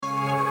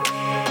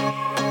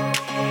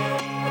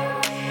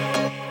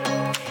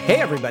Hey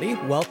everybody,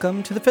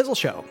 welcome to The Fizzle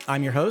Show.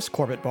 I'm your host,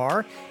 Corbett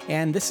Barr,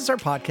 and this is our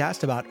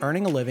podcast about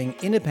earning a living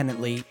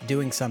independently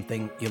doing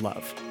something you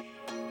love.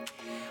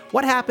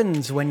 What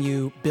happens when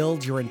you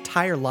build your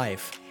entire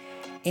life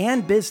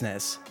and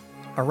business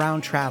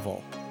around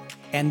travel,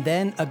 and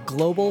then a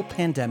global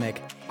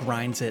pandemic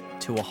grinds it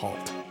to a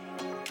halt?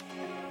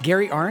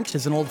 Gary Arndt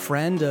is an old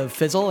friend of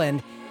Fizzle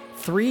and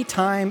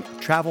three-time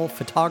travel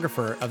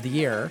photographer of the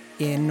year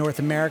in North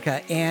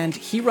America, and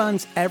he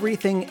runs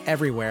Everything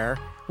Everywhere,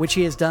 which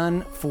he has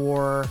done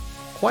for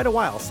quite a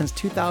while, since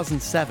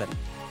 2007.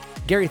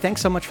 Gary,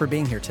 thanks so much for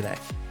being here today.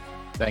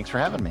 Thanks for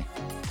having me.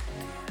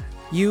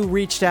 You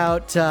reached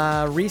out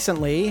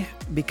recently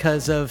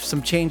because of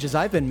some changes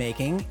I've been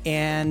making,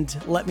 and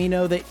let me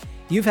know that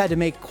you've had to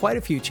make quite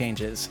a few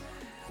changes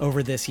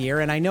over this year.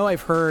 And I know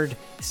I've heard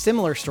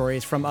similar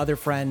stories from other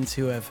friends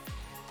who have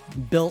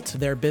built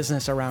their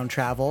business around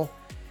travel.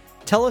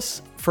 Tell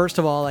us, first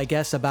of all, I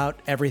guess, about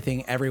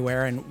Everything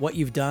Everywhere and what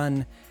you've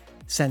done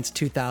since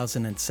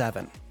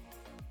 2007.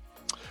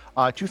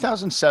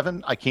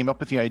 2007, I came up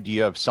with the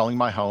idea of selling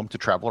my home to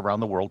travel around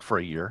the world for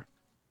a year.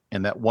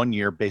 And that 1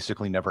 year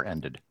basically never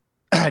ended.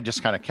 I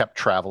just kind of kept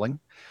traveling.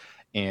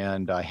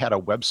 And I had a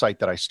website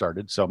that I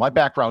started. So my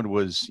background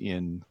was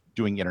in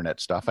doing internet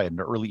stuff. I had an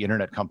early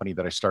internet company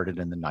that I started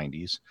in the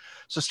 90s.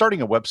 So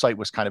starting a website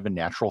was kind of a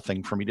natural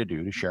thing for me to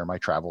do, to share my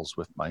travels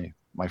with my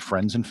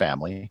friends and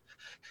family.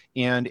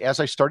 And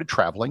as I started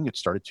traveling, it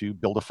started to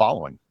build a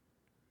following.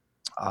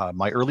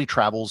 My early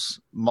travels,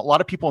 a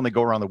lot of people, when they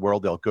go around the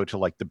world, they'll go to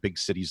like the big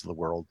cities of the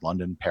world,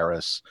 London,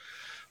 Paris,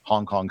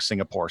 Hong Kong,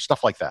 Singapore,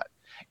 stuff like that.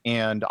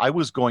 And I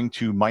was going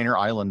to minor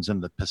islands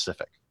in the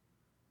Pacific,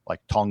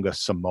 like Tonga,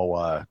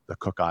 Samoa, the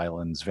Cook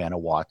Islands,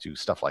 Vanuatu,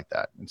 stuff like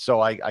that. And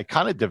so I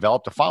kind of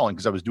developed a following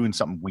because I was doing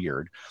something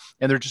weird.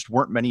 And there just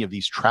weren't many of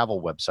these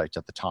travel websites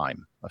at the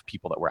time of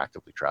people that were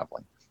actively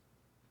traveling.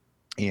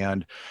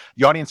 And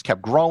the audience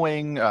kept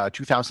growing.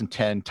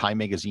 2010, Time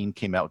Magazine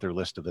came out with their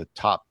list of the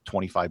top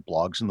 25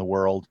 blogs in the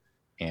world,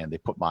 and they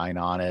put mine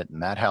on it,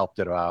 and that helped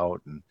it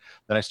out. And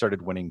then I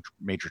started winning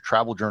major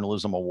travel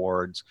journalism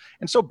awards.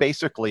 And so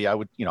basically, I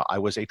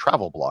was a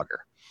travel blogger.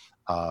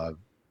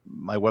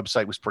 My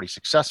website was pretty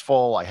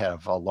successful. I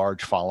have a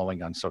large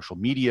following on social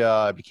media.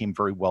 I became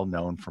very well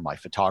known for my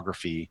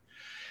photography,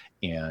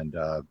 and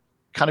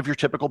kind of your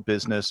typical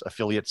business,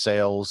 affiliate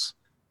sales,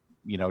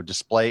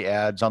 display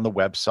ads on the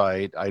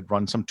website. I'd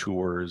run some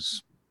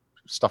tours,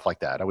 stuff like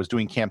that. I was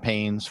doing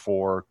campaigns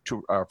for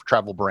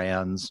travel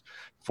brands,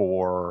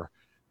 for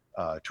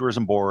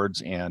tourism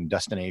boards and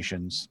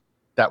destinations.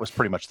 That was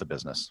pretty much the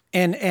business.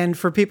 And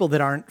for people that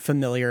aren't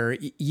familiar,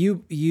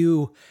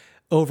 you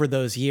over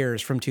those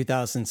years from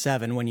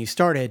 2007, when you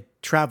started,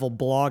 travel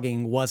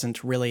blogging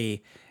wasn't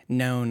really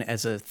known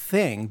as a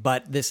thing,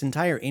 but this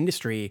entire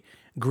industry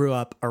grew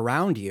up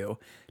around you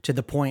to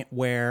the point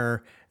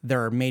where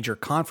there are major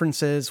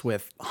conferences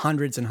with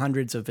hundreds and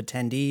hundreds of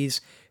attendees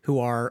who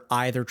are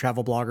either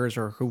travel bloggers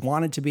or who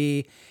wanted to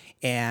be.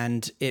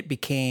 And it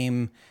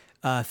became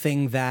a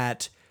thing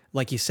that,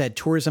 like you said,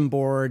 tourism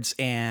boards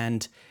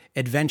and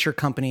adventure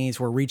companies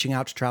were reaching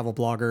out to travel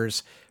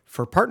bloggers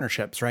for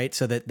partnerships, right?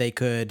 So that they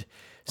could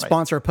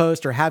sponsor a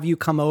post or have you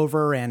come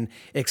over and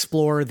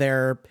explore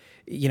their,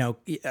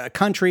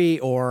 country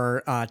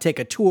or take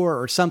a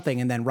tour or something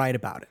and then write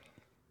about it.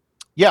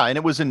 Yeah, and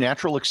it was a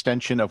natural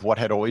extension of what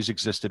had always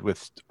existed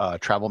with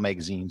travel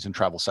magazines and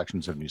travel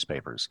sections of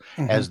newspapers.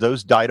 Mm-hmm. As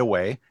those died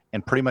away,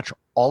 and pretty much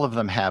all of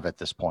them have at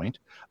this point.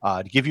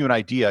 To give you an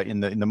idea, in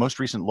the most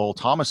recent Lowell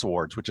Thomas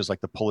Awards, which is like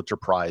the Pulitzer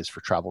Prize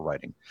for travel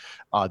writing,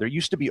 there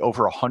used to be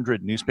over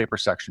 100 newspaper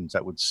sections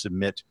that would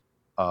submit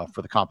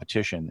for the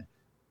competition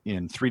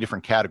in 3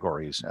 different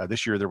categories.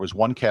 This year, there was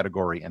 1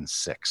 category and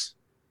 6.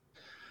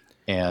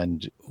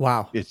 And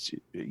wow,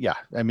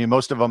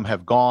 most of them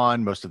have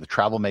gone. Most of the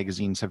travel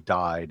magazines have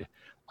died.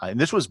 And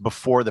this was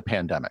before the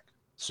pandemic.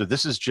 So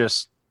this is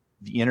just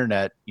the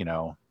internet,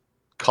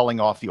 culling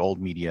off the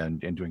old media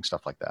and doing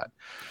stuff like that.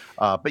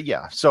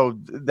 So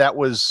that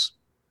was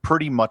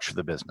pretty much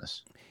the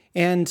business.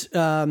 And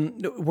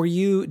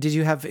did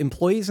you have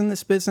employees in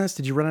this business?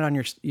 Did you run it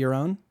on your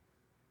own?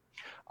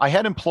 I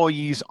had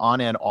employees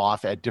on and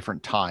off at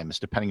different times,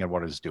 depending on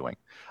what I was doing.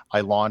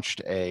 I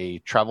launched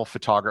an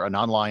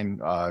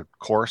online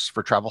course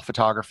for travel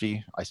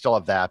photography. I still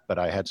have that, but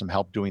I had some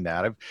help doing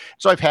that.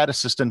 I've had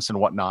assistants and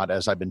whatnot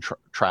as I've been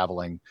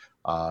traveling,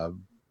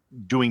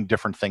 doing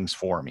different things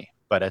for me.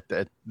 But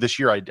this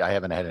year, I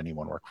haven't had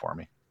anyone work for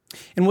me.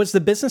 And was the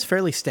business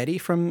fairly steady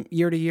from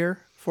year to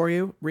year for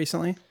you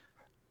recently?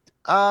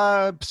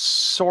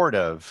 Sort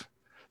of.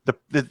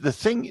 The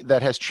thing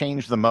that has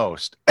changed the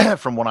most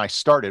from when I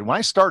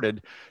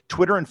started,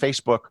 Twitter and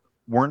Facebook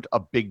weren't a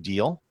big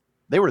deal.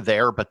 They were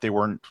there, but they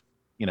weren't,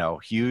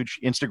 huge.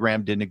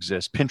 Instagram didn't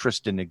exist.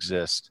 Pinterest didn't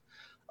exist.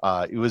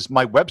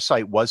 My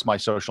website was my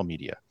social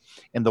media.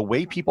 And the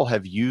way people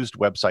have used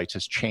websites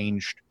has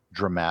changed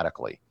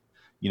dramatically.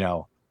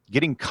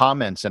 Getting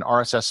comments and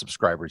RSS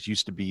subscribers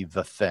used to be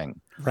the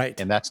thing. Right.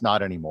 And that's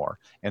not anymore.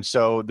 And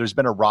so there's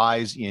been a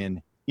rise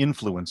in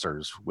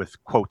influencers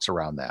with quotes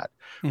around that,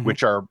 Mm-hmm.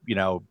 which are,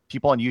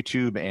 people on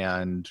YouTube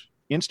and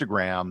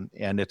Instagram.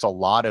 And it's a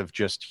lot of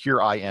just,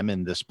 here I am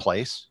in this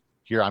place.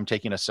 Here I'm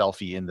taking a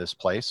selfie in this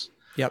place.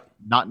 Yep.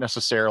 Not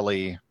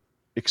necessarily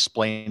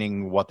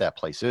explaining what that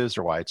place is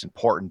or why it's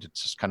important.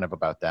 It's just kind of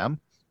about them.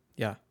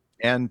 Yeah.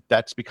 And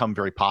that's become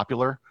very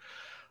popular.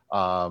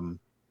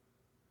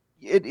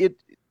 It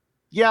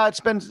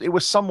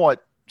was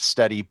somewhat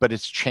steady, but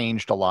it's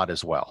changed a lot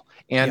as well.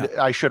 And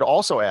I should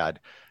also add,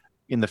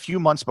 in the few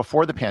months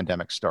before the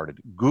pandemic started,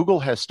 Google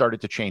has started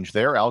to change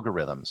their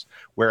algorithms,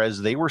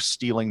 whereas they were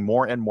stealing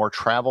more and more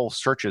travel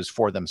searches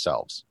for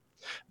themselves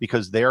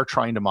because they're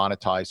trying to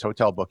monetize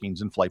hotel bookings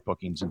and flight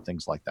bookings and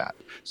things like that.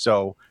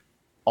 So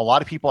a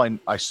lot of people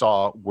I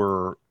saw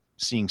were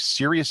seeing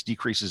serious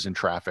decreases in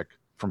traffic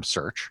from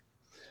search.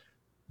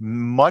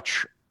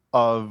 Much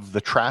of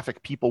the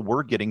traffic people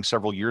were getting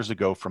several years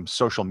ago from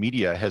social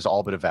media has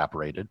all but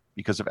evaporated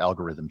because of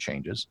algorithm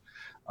changes.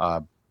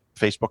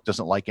 Facebook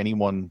doesn't like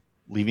anyone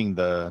leaving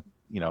their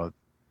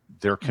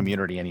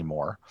community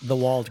anymore. The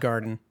walled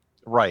garden.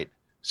 Right.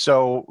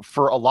 So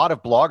for a lot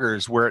of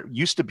bloggers, where it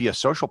used to be a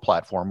social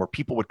platform where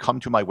people would come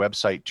to my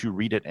website to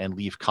read it and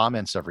leave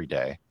comments every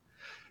day,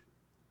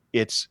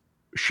 it's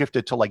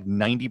shifted to like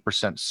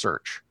 90%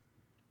 search.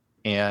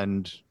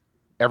 And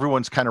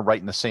everyone's kind of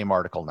writing the same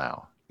article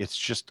now. It's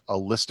just a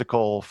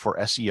listicle for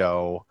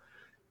SEO.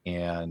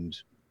 And,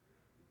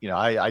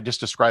 I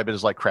just describe it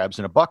as like crabs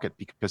in a bucket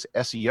because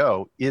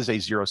SEO is a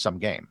zero-sum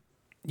game.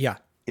 Yeah.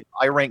 If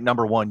I rank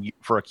number one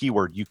for a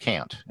keyword, you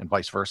can't, and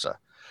vice versa.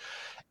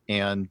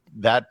 And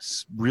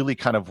that's really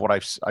kind of what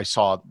I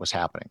saw was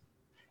happening.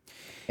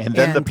 And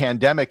then the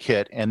pandemic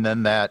hit, and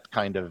then that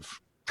kind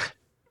of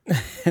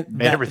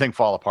made everything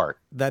fall apart.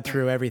 That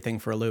threw everything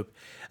for a loop.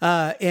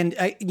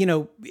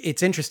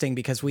 It's interesting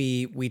because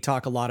we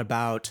talk a lot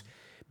about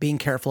being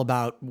careful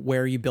about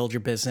where you build your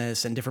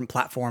business and different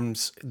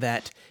platforms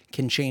that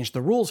can change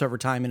the rules over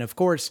time. And of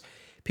course,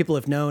 people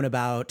have known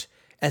about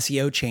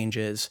SEO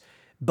changes,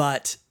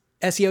 but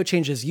SEO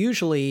changes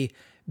usually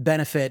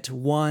benefit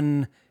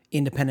one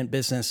independent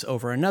business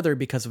over another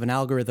because of an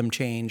algorithm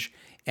change,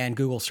 and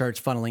Google starts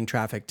funneling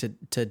traffic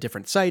to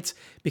different sites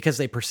because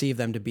they perceive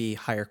them to be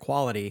higher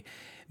quality.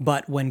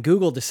 But when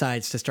Google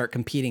decides to start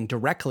competing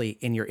directly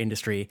in your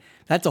industry,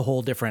 that's a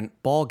whole different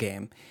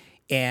ballgame.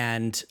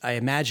 And I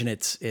imagine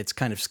it's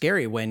kind of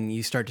scary when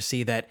you start to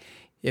see that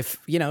if,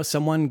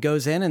 someone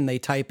goes in and they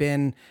type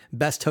in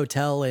best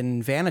hotel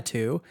in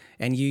Vanuatu,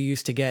 and you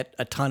used to get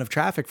a ton of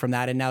traffic from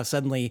that, and now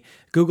suddenly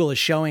Google is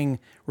showing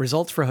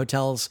results for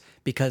hotels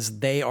because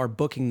they are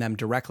booking them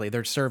directly.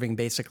 They're serving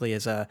basically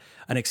as an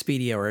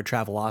Expedia or a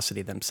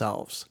Travelocity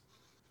themselves.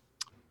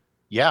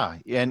 Yeah,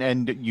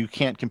 and you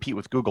can't compete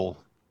with Google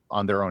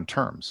on their own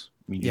terms.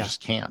 I mean, you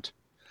just can't.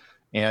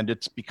 And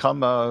it's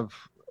become a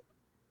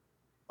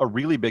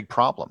really big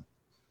problem.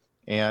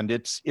 And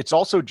it's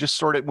also just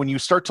sort of when you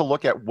start to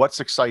look at what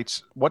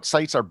sites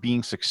are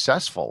being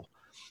successful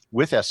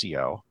with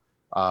SEO,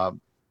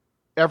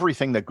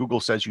 everything that Google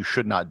says you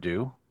should not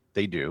do,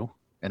 they do,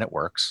 and it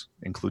works.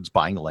 Includes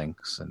buying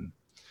links and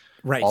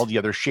all the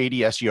other shady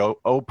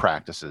SEO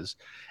practices.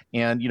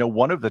 And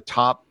one of the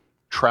top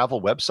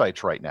travel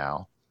websites right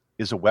now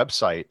is a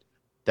website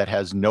that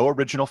has no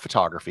original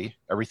photography.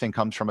 Everything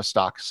comes from a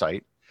stock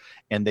site,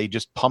 and they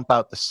just pump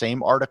out the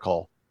same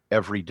article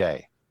every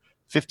day.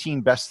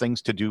 15 best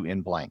things to do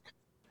in blank.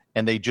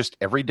 And they just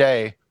every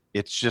day,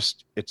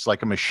 it's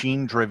like a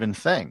machine driven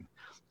thing.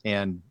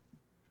 And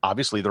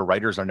obviously the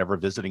writers are never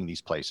visiting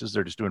these places.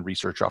 They're just doing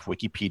research off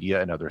Wikipedia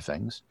and other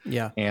things.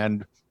 Yeah.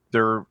 And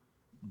they're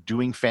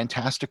doing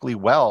fantastically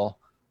well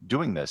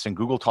doing this. And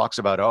Google talks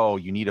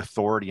about, you need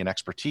authority and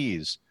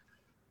expertise.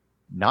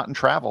 Not in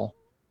travel.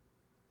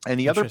 And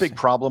the other big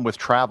problem with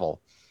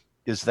travel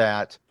is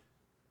that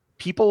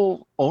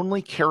people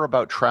only care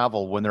about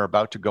travel when they're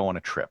about to go on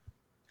a trip.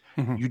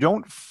 Mm-hmm. You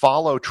don't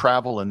follow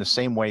travel in the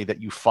same way that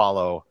you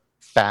follow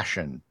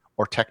fashion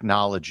or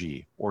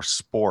technology or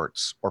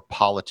sports or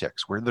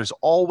politics, where there's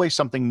always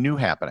something new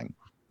happening,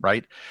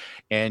 right?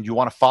 And you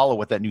want to follow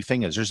what that new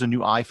thing is. There's a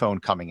new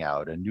iPhone coming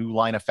out, a new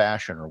line of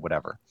fashion or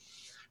whatever.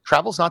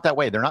 Travel's not that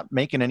way. They're not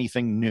making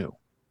anything new.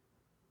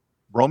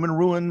 Roman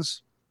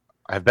ruins,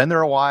 I've been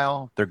there a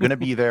while. They're going to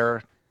be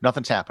there.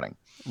 Nothing's happening.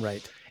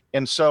 Right.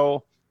 And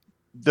so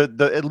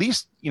at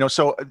least,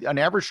 so an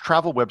average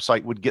travel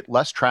website would get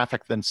less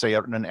traffic than, say,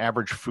 an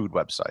average food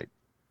website.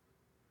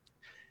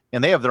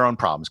 And they have their own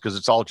problems because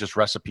it's all just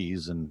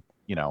recipes, and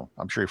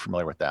I'm sure you're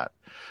familiar with that.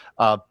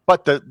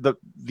 But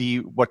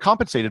what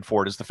compensated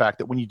for it is the fact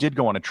that when you did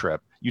go on a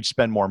trip, you'd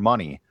spend more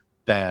money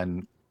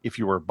than if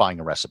you were buying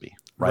a recipe,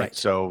 right?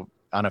 So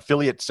on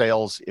affiliate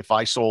sales, if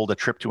I sold a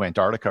trip to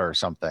Antarctica or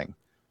something,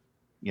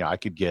 I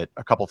could get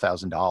a couple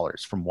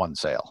 $1,000s from one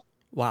sale.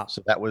 Wow.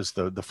 So that was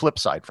the flip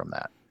side from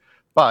that.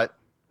 But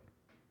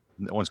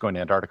no one's going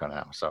to Antarctica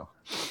now. So,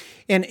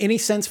 and any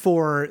sense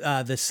for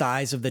the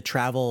size of the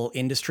travel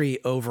industry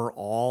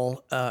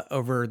overall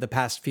over the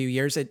past few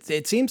years?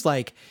 It seems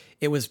like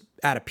it was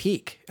at a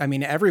peak. I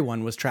mean,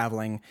 everyone was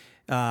traveling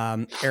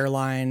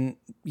Airline,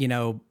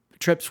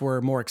 trips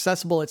were more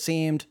accessible, it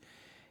seemed.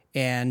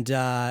 And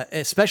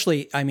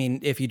especially, I mean,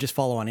 if you just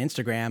follow on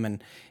Instagram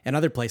and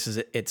other places,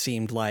 it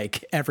seemed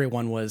like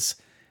everyone was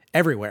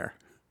everywhere.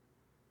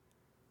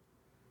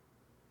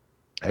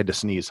 I had to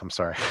sneeze. I'm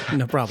sorry.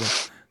 No problem.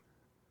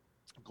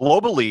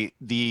 Globally,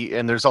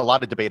 and there's a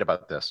lot of debate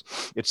about this.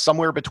 It's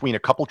somewhere between a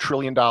couple $1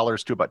 trillion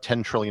to about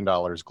 $10 trillion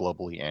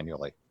globally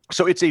annually.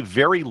 So it's a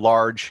very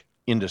large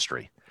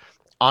industry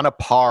on a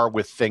par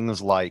with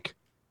things like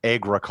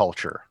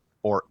agriculture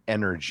or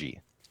energy.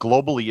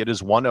 Globally, it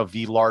is one of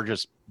the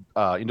largest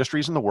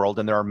industries in the world,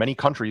 and there are many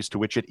countries to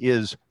which it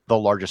is the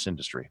largest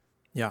industry.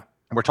 Yeah.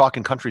 And we're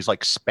talking countries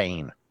like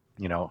Spain,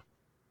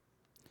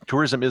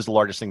 tourism is the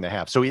largest thing they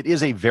have. So it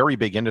is a very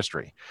big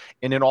industry.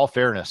 And in all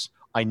fairness,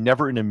 I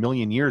never in a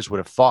million years would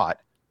have thought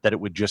that it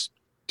would just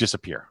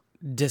disappear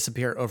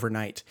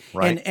overnight.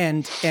 Right.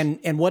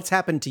 And what's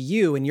happened to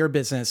you in your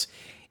business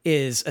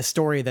is a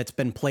story that's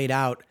been played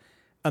out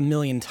a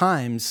million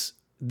times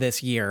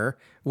this year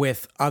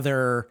with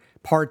other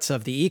parts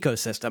of the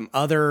ecosystem,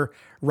 other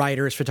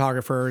writers,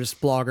 photographers,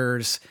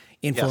 bloggers,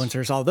 influencers,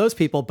 yes, all those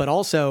people, but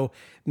also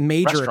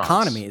major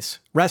economies,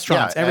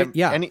 restaurants,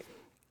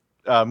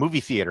 movie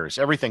theaters,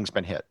 everything's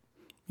been hit.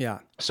 Yeah.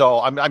 So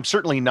I'm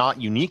certainly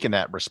not unique in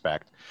that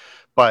respect,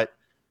 but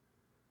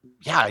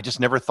yeah, I just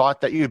never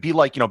thought that you'd be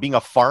like, being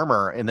a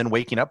farmer and then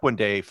waking up one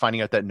day,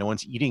 finding out that no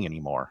one's eating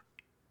anymore.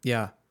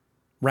 Yeah.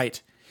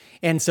 Right.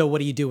 And so what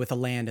do you do with the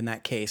land in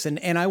that case?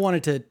 And I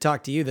wanted to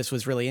talk to you. This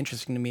was really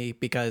interesting to me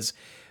because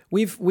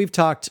we've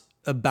talked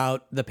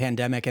about the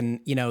pandemic and,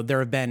 there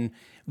have been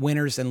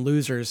winners and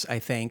losers, I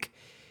think,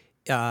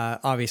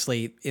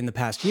 obviously in the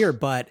past year,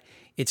 but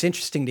it's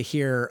interesting to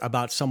hear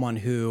about someone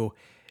who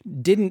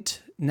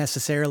didn't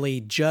necessarily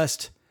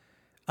just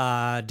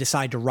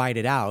decide to ride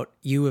it out.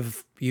 You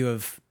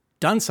have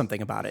done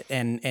something about it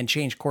and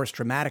changed course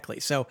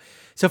dramatically. So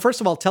first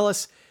of all, tell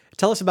us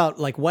about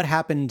like what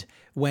happened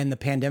when the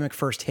pandemic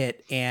first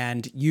hit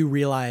and you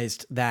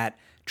realized that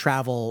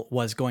travel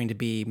was going to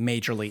be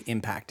majorly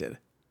impacted.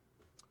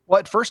 Well,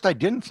 at first I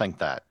didn't think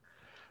that.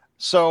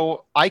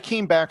 So I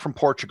came back from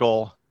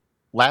Portugal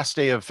last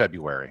day of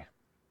February.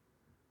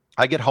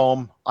 I get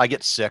home, I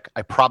get sick.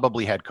 I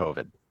probably had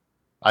COVID.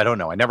 I don't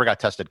know. I never got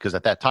tested because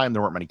at that time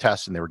there weren't many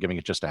tests and they were giving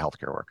it just to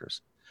healthcare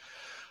workers.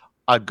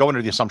 I'd go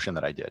under the assumption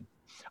that I did.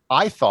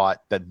 I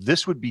thought that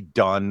this would be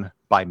done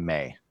by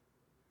May,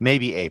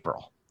 maybe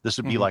April. This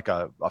would be like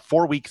a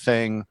 4-week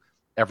thing.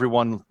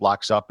 Everyone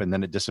locks up and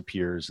then it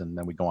disappears and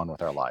then we go on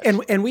with our lives.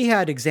 And we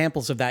had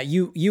examples of that.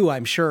 You,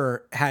 I'm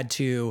sure, had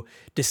to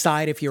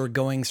decide if you were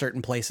going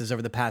certain places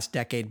over the past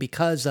decade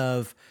because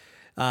of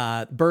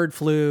bird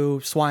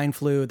flu, swine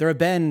flu. There have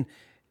been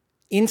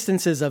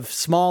instances of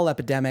small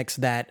epidemics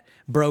that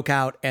broke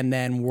out and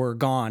then were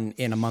gone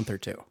in a month or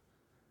two.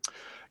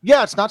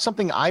 Yeah, it's not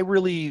something I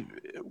really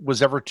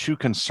was ever too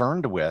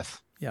concerned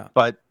with. Yeah.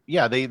 But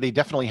yeah, they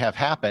definitely have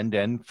happened.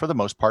 And for the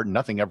most part,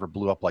 nothing ever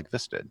blew up like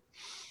this did.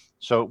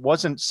 So it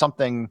wasn't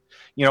something,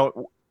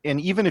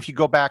 and even if you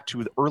go back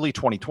to early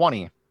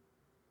 2020,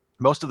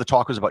 most of the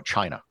talk was about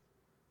China,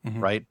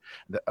 right?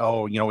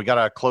 We got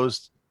to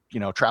close,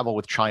 travel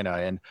with China.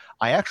 And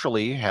I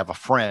actually have a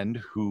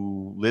friend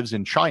who lives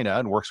in China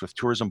and works with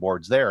tourism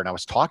boards there. And I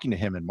was talking to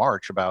him in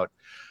March about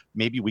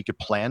maybe we could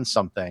plan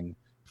something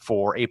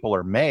for April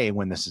or May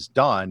when this is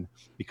done,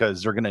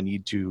 because they're going to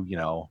need to,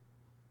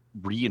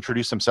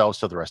 reintroduce themselves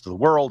to the rest of the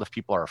world if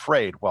people are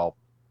afraid. Well,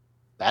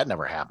 that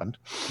never happened.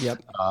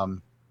 Yep.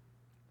 And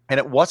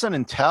it wasn't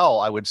until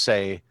I would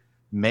say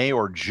May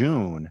or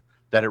June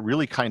that it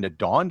really kind of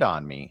dawned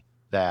on me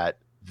that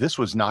this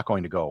was not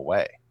going to go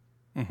away.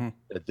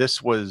 That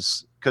this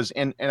was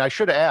and I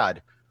should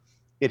add,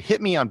 it hit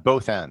me on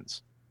both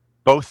ends,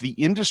 both the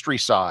industry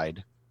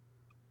side.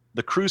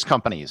 The cruise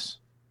companies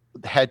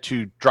had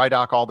to dry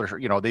dock all their,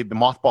 they've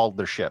mothballed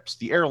their ships.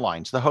 The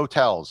airlines, the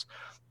hotels,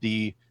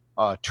 the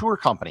tour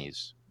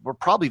companies were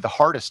probably the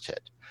hardest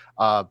hit.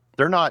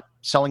 They're not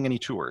selling any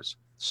tours.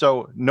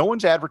 So no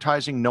one's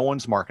advertising, no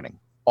one's marketing.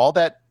 All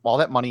that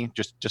money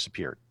just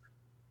disappeared.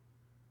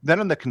 Then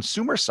on the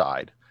consumer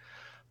side,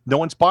 no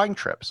one's buying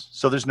trips.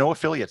 So there's no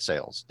affiliate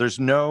sales.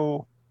 There's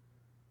no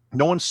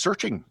one's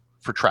searching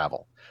for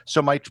travel.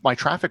 So my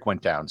traffic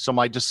went down. So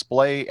my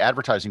display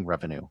advertising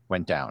revenue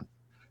went down.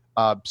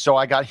 So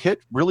I got hit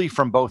really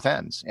from both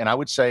ends. And I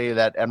would say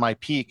that at my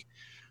peak,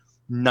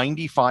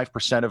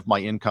 95% of my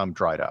income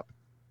dried up.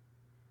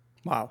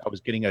 Wow. I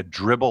was getting a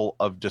dribble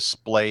of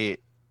display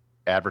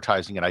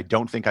advertising, and I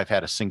don't think I've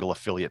had a single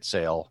affiliate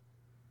sale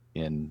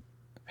in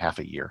half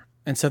a year.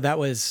 And so that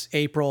was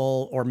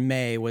April or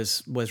May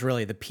was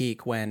really the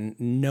peak when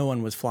no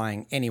one was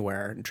flying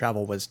anywhere and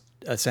travel was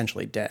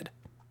essentially dead.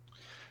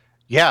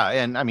 Yeah.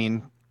 And I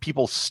mean,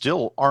 people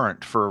still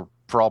aren't for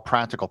all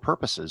practical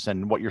purposes.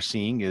 And what you're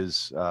seeing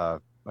is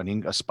a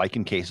spike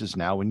in cases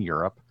now in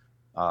Europe.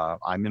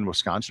 I'm in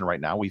Wisconsin right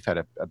now. We've had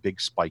a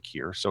big spike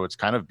here. So it's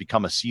kind of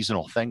become a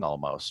seasonal thing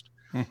almost.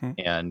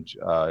 And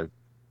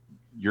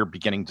you're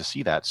beginning to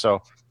see that.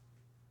 So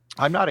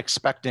I'm not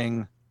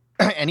expecting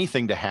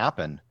anything to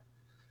happen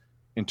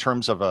in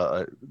terms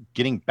of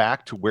getting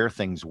back to where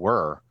things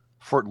were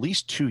for at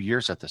least 2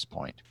 years at this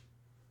point.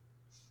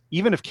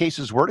 Even if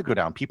cases were to go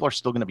down, people are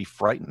still going to be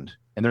frightened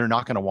and they're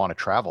not going to want to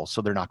travel.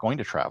 So they're not going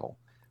to travel.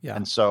 Yeah.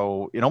 And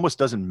so it almost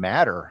doesn't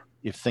matter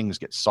if things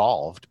get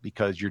solved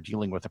because you're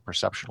dealing with a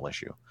perceptual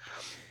issue.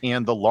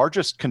 And the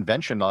largest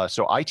convention,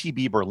 so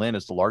ITB Berlin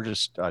is the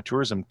largest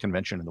tourism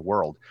convention in the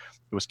world.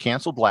 It was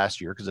canceled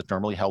last year because it's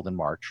normally held in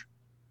March.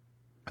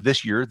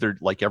 This year, they're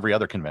like every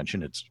other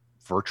convention, it's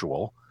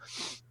virtual,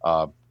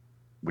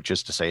 which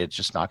is to say it's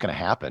just not going to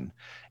happen.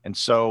 And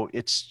so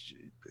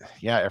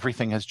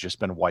everything has just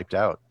been wiped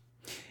out.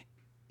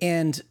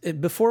 And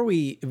before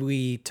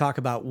we talk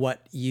about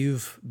what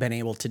you've been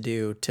able to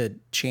do to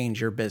change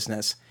your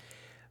business,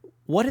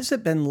 what has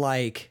it been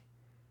like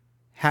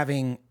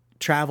having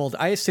traveled?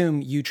 I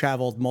assume you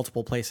traveled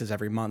multiple places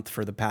every month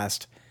for the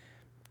past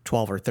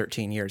 12 or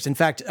 13 years. In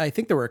fact, I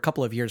think there were a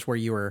couple of years where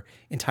you were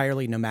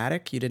entirely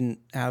nomadic. You didn't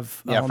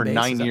have a home for base.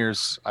 9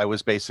 years, I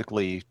was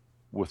basically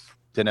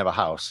didn't have a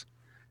house.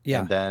 Yeah.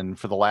 And then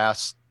for the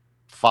last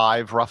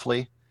 5,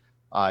 roughly,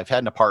 I've had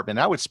an apartment.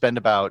 I would spend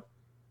about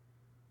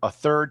a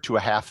third to a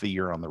half the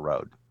year on the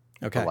road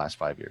for the last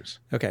 5 years.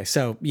 Okay.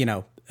 So,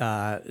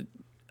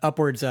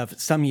 upwards of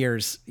some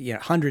years,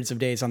 hundreds of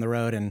days on the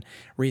road, and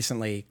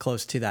recently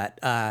close to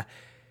that.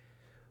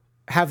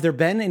 Have there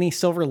been any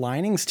silver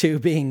linings to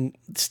being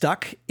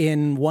stuck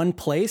in one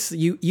place?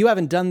 You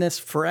haven't done this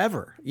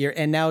forever.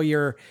 Now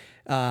you're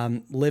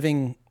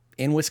living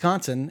in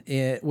Wisconsin,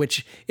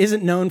 which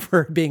isn't known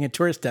for being a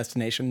tourist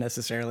destination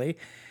necessarily,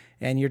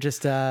 and you're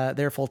just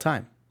there full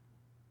time.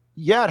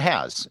 Yeah, it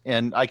has.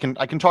 And I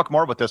can talk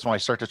more about this when I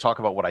start to talk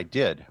about what I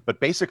did. But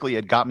basically,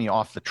 it got me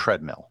off the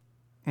treadmill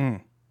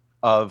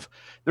of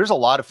there's a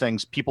lot of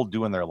things people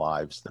do in their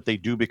lives that they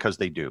do because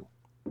they do,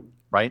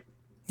 right?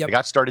 Yep. They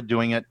got started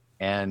doing it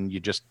and you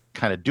just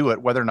kind of do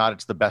it, whether or not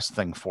it's the best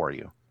thing for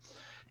you.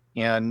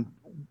 And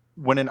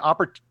when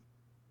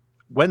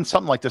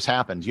something like this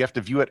happens, you have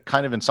to view it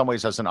kind of in some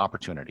ways as an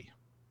opportunity.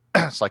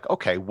 It's like,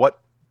 okay,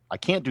 I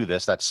can't do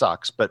this. That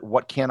sucks. But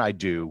what can I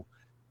do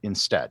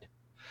instead?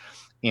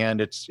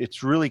 And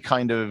it's really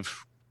kind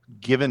of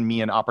given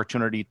me an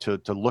opportunity to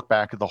look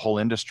back at the whole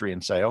industry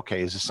and say,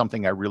 okay, is this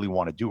something I really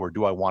want to do, or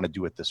do I want to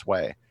do it this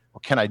way?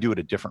 Or can I do it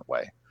a different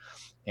way?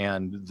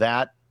 And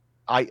that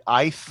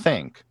I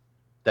think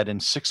that in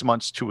 6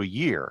 months to a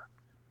year,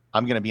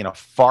 I'm going to be in a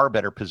far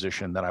better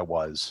position than I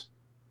was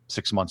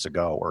 6 months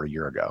ago or a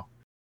year ago.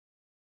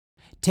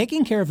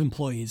 Taking care of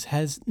employees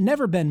has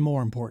never been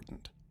more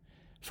important.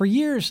 For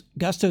years,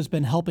 Gusto's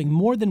been helping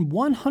more than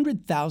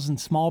 100,000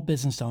 small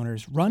business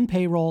owners run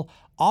payroll,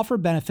 offer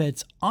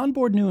benefits,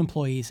 onboard new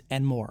employees,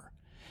 and more.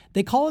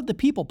 They call it the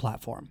People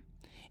Platform.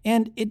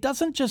 And it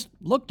doesn't just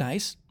look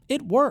nice,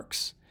 it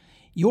works.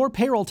 Your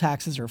payroll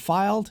taxes are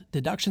filed,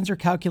 deductions are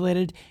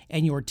calculated,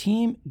 and your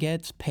team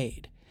gets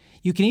paid.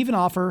 You can even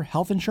offer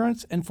health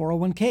insurance and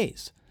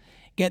 401ks.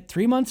 Get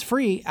 3 months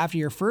free after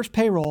your first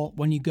payroll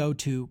when you go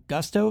to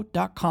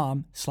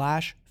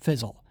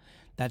gusto.com/fizzle.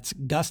 That's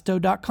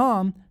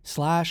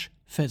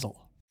gusto.com/fizzle.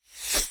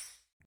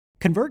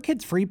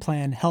 ConvertKit's free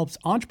plan helps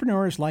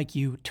entrepreneurs like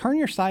you turn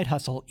your side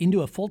hustle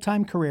into a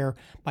full-time career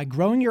by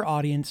growing your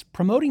audience,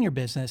 promoting your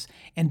business,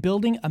 and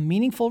building a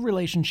meaningful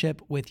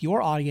relationship with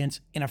your audience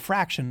in a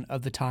fraction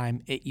of the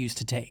time it used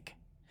to take.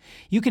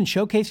 You can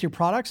showcase your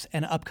products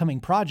and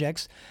upcoming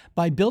projects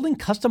by building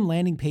custom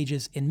landing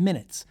pages in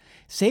minutes,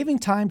 saving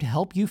time to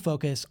help you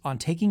focus on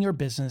taking your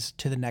business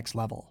to the next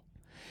level.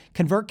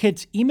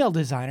 ConvertKit's email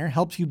designer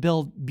helps you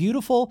build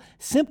beautiful,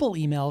 simple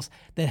emails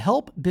that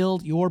help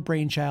build your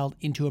brainchild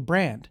into a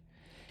brand.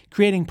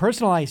 Creating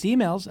personalized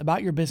emails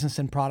about your business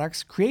and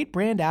products create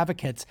brand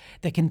advocates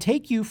that can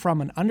take you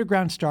from an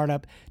underground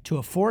startup to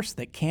a force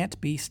that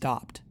can't be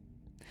stopped.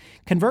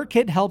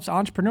 ConvertKit helps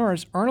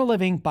entrepreneurs earn a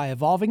living by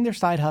evolving their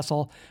side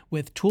hustle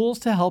with tools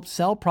to help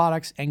sell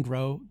products and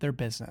grow their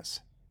business.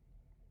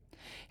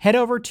 Head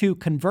over to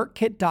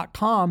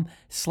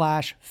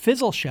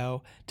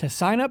convertkit.com/fizzleshow to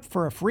sign up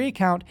for a free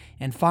account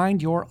and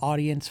find your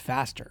audience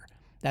faster.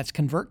 That's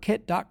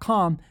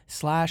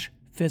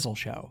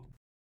convertkit.com/fizzleshow.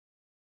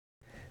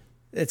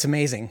 It's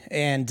amazing.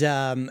 And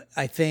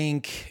I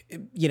think,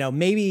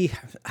 maybe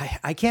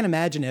I can't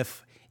imagine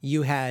if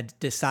you had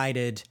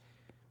decided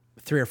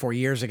 3 or 4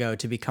 years ago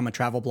to become a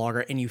travel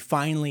blogger and you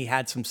finally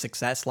had some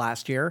success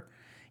last year.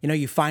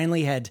 You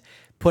finally had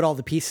put all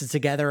the pieces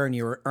together and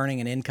you were earning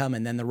an income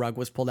and then the rug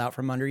was pulled out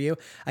from under you.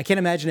 I can't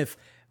imagine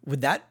would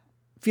that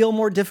feel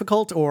more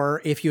difficult,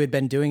 or if you had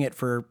been doing it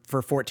for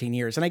 14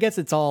 years. And I guess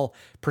it's all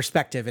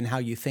perspective and how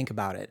you think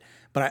about it.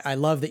 But I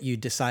love that you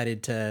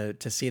decided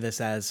to see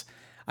this as,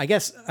 I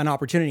guess, an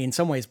opportunity in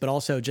some ways, but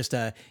also just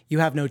you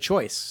have no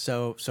choice.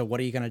 So what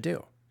are you going to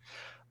do?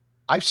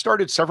 I've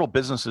started several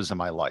businesses in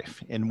my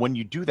life. And when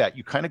you do that,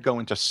 you kind of go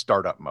into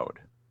startup mode.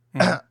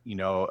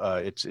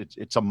 Mm-hmm.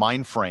 It's a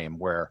mind frame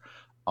where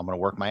I'm going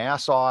to work my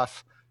ass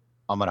off,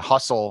 I'm going to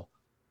hustle,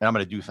 and I'm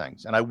going to do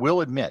things. And I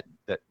will admit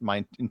that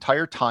my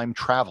entire time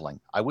traveling,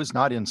 I was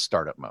not in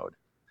startup mode.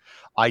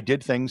 I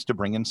did things to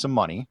bring in some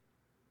money,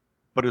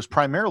 but it was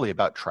primarily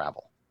about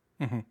travel.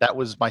 That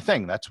was my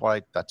thing. That's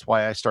why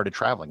I started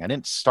traveling. I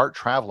didn't start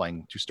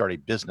traveling to start a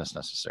business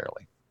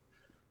necessarily.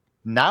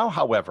 Now,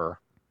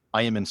 however,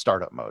 I am in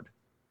startup mode,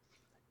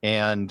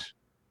 and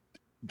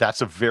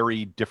that's a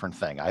very different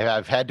thing.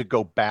 I've had to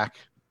go back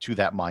to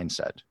that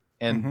mindset,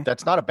 and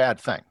that's not a bad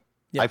thing.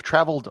 Yeah. I've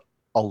traveled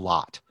a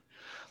lot.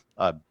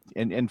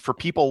 And for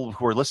people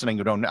who are listening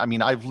who don't, I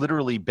mean, I've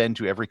literally been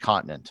to every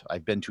continent.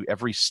 I've been to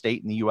every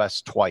state in the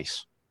US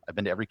twice. I've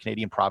been to every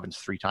Canadian province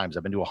 3 times.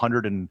 I've been to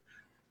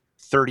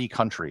 130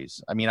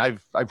 countries. I mean,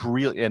 I've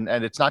really, and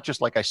it's not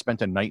just like I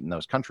spent a night in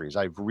those countries.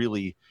 I've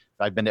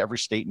been to every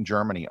state in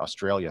Germany,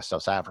 Australia,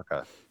 South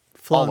Africa.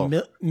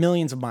 Flown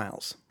millions of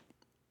miles.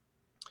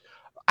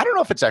 I don't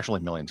know if it's actually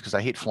millions because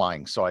I hate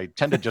flying. So I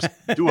tend to just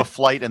do a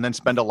flight and then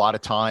spend a lot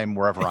of time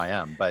wherever I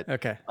am. But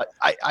okay.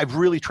 I've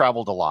really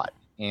traveled a lot.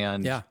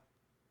 And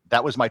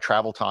that was my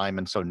travel time.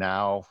 And so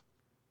now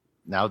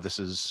this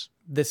is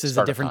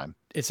a different time.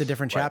 It's a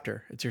different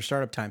chapter. Right. It's your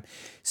startup time.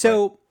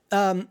 So,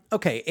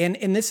 okay.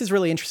 And this is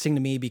really interesting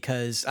to me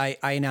because I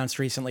announced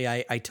recently,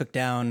 I took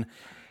down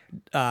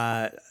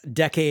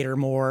decade or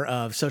more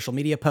of social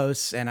media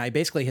posts, and I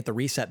basically hit the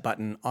reset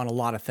button on a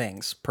lot of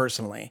things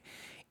personally.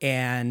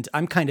 And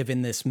I'm kind of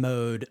in this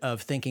mode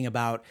of thinking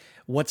about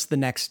what's the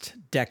next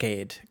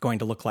decade going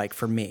to look like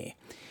for me,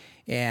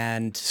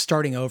 and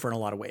starting over in a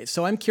lot of ways.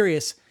 So I'm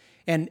curious,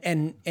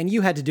 and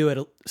you had to do it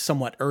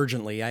somewhat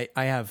urgently. I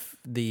have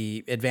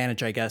the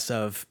advantage, I guess,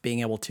 of being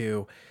able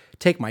to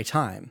take my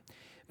time.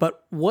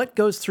 But what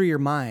goes through your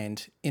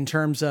mind in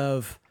terms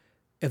of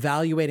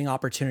evaluating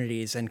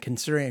opportunities and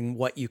considering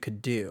what you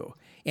could do,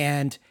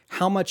 and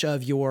how much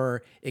of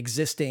your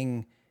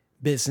existing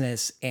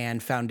business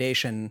and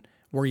foundation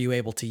were you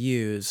able to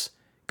use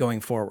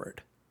going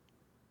forward?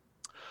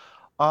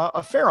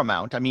 A fair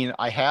amount. I mean,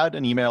 I had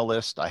an email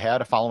list. I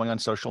had a following on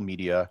social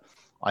media.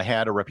 I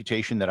had a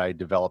reputation that I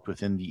developed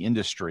within the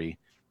industry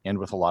and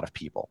with a lot of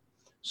people.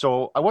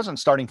 So I wasn't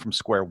starting from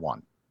square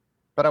one,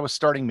 but I was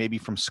starting maybe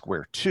from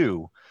square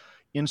two,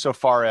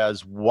 insofar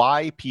as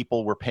why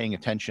people were paying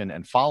attention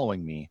and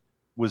following me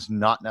was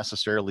not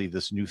necessarily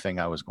this new thing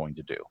I was going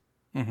to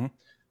do.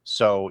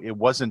 So it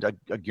wasn't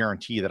a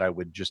guarantee that I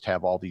would just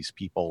have all these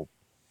people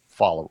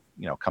follow,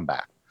 come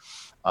back.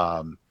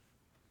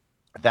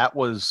 That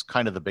was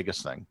kind of the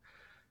biggest thing.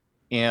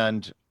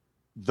 And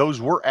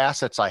those were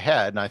assets I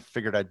had, and I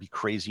figured I'd be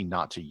crazy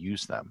not to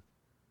use them.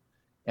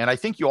 And I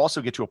think you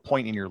also get to a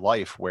point in your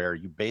life where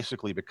you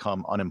basically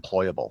become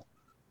unemployable,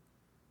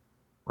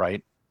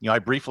 right? I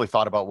briefly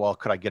thought about, well,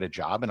 could I get a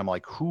job? And I'm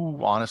like, who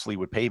honestly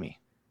would pay me?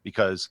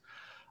 Because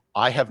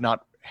I have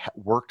not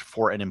worked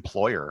for an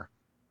employer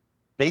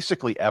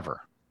basically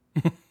ever.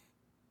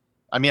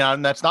 I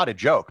mean, that's not a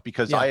joke,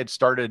 because I had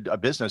started a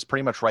business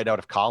pretty much right out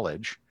of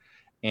college.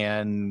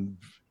 And,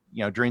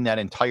 during that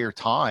entire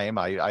time,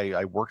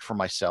 I worked for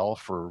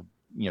myself, or,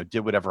 did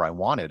whatever I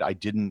wanted. I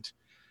didn't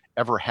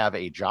ever have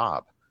a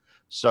job.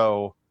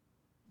 So,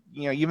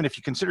 even if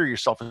you consider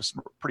yourself a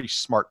pretty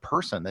smart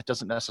person, that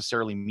doesn't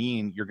necessarily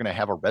mean you're going to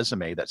have a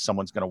resume that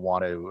someone's going to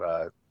want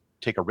to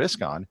take a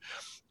risk on,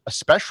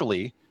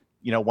 especially,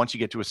 once you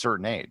get to a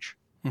certain age.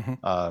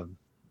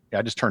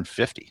 I just turned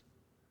 50.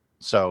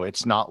 So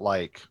it's not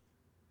like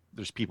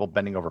there's people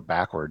bending over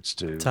backwards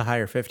to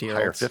hire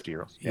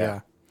 50-year-olds.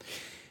 Yeah.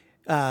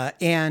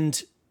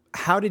 And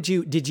how did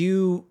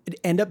you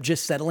end up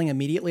just settling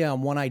immediately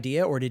on one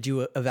idea, or did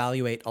you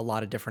evaluate a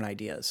lot of different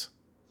ideas?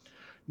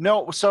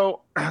 No.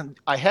 So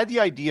I had the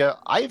idea.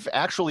 I've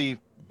actually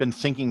been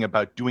thinking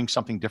about doing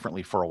something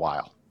differently for a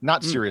while,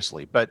 not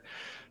seriously, but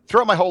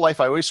throughout my whole life,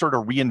 I always sort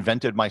of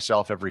reinvented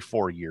myself every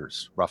 4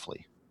 years,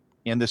 roughly.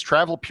 And this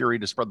travel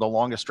period is the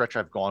longest stretch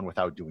I've gone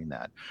without doing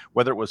that.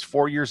 Whether it was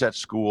 4 years at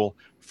school,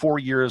 4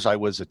 years I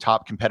was a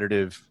top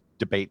competitive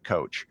debate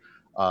coach.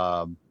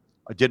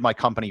 I did my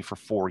company for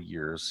 4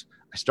 years.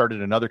 I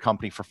started another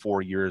company for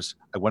 4 years.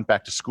 I went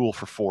back to school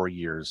for 4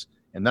 years.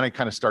 And then I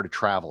kind of started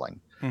traveling.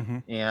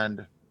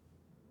 And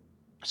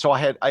so I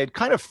had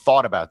kind of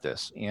thought about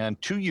this.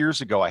 And 2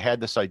 years ago, I had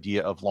this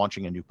idea of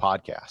launching a new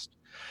podcast.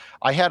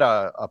 I had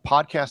a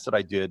podcast that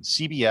I did.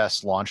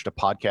 CBS launched a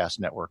podcast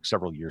network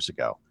several years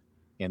ago,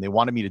 and they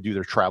wanted me to do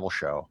their travel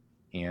show.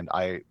 And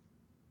I,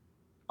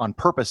 on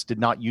purpose, did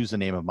not use the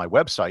name of my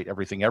website,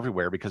 Everything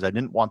Everywhere, because I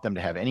didn't want them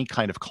to have any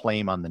kind of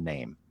claim on the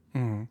name.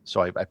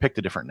 So I picked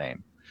a different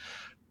name.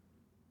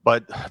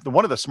 But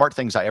one of the smart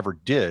things I ever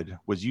did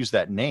was use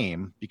that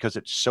name because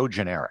it's so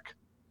generic.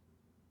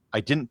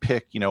 I didn't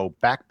pick,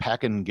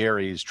 Backpackin'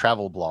 Gary's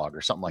travel blog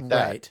or something like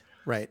that.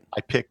 Right.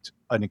 I picked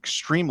an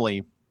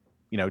extremely,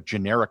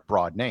 generic,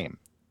 broad name.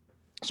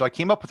 So I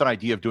came up with an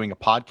idea of doing a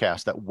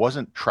podcast that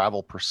wasn't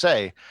travel per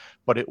se,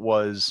 but it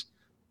was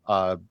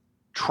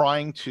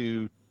trying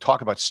to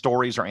talk about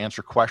stories or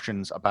answer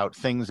questions about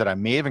things that I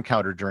may have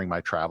encountered during my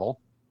travel,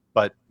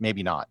 but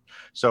maybe not.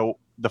 So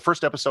the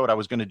first episode I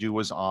was going to do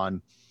was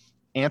on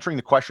answering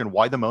the question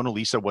why the Mona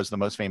Lisa was the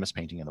most famous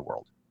painting in the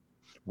world.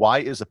 Why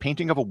is a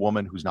painting of a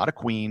woman who's not a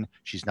queen,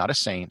 she's not a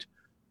saint,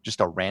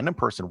 just a random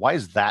person, why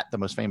is that the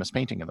most famous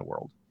painting in the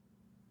world?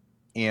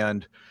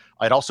 And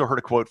I'd also heard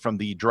a quote from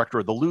the director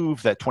of the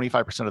Louvre that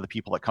 25% of the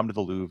people that come to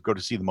the Louvre go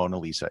to see the Mona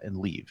Lisa and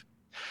leave.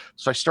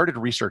 So I started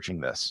researching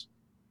this,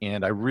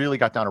 and I really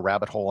got down a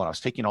rabbit hole, and I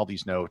was taking all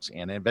these notes,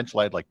 and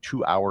eventually I had like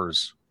 2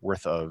 hours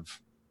worth of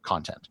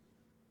content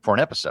for an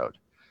episode.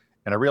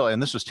 And I realized,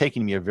 and this was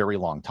taking me a very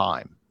long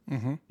time.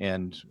 Mm-hmm.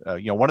 And,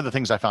 one of the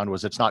things I found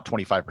was it's not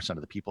 25%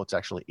 of the people, it's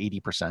actually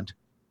 80%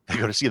 that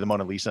go to see the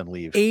Mona Lisa and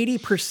leave.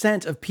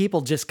 80% of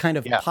people just kind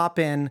of pop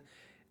in.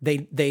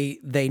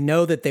 They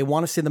know that they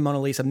want to see the Mona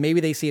Lisa. Maybe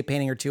they see a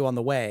painting or two on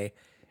the way,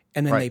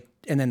 and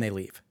then they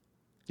leave.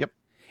 Yep.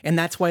 And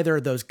that's why there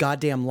are those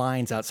goddamn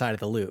lines outside of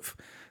the Louvre.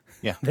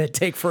 Yeah. That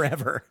take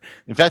forever.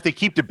 In fact, they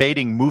keep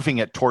debating moving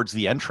it towards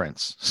the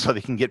entrance so they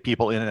can get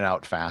people in and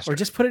out faster. Or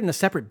just put it in a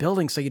separate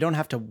building so you don't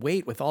have to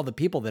wait with all the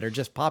people that are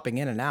just popping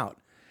in and out.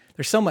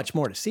 There's so much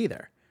more to see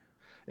there.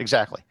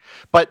 Exactly.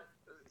 But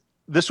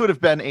this would have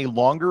been a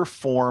longer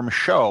form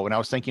show. And I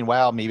was thinking,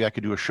 wow, maybe I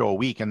could do a show a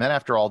week. And then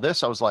after all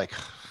this, I was like,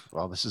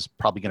 well, this is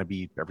probably going to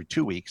be every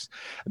 2 weeks.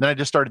 And then I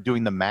just started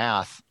doing the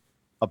math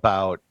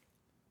about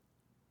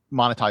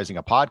monetizing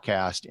a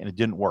podcast, and it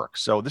didn't work.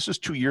 So this was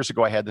 2 years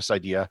ago. I had this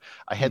idea.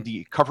 I had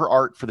the cover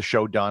art for the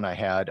show done. I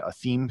had a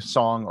theme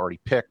song already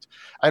picked.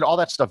 I had all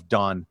that stuff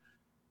done.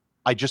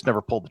 I just never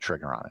pulled the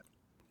trigger on it.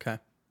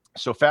 Okay.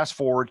 So fast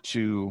forward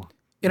to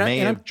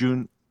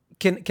June.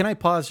 Can I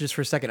pause just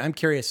for a second? I'm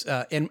curious,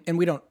 and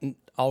we don't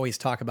always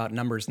talk about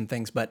numbers and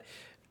things, but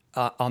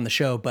on the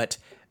show, but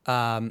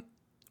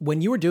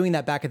when you were doing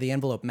that back of the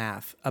envelope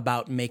math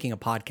about making a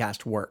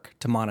podcast work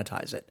to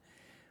monetize it,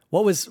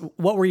 what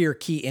were your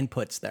key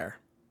inputs there?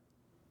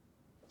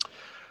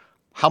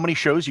 How many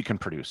shows you can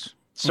produce.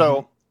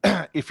 So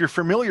if you're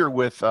familiar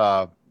with,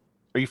 are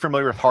you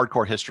familiar with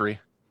Hardcore History,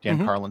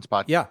 Dan Carlin's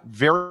podcast? Yeah.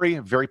 Very,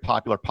 very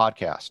popular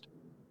podcast,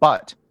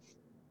 but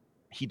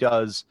he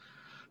does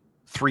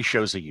 3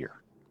 shows a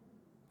year.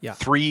 Yeah.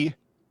 3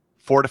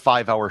 4 to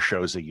 5 hour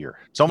shows a year.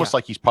 It's almost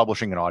like he's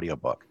publishing an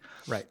audiobook.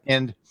 Right.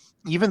 And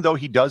even though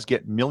he does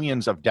get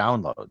millions of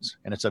downloads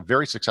and it's a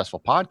very successful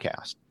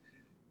podcast,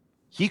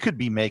 he could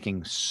be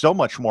making so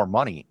much more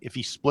money if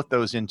he split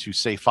those into,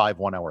 say, 5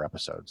 1-hour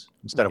episodes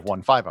instead of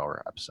 1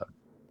 5-hour episode.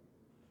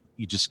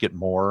 You just get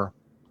more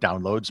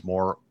downloads,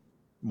 more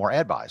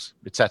ad buys.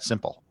 It's that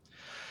simple.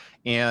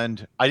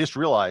 And I just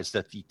realized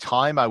that the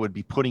time I would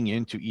be putting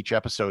into each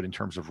episode in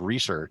terms of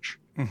research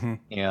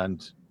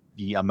and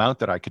the amount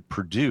that I could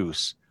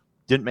produce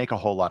didn't make a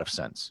whole lot of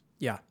sense.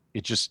 Yeah.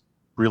 It just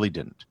really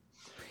didn't.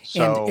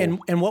 So,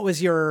 and what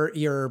was your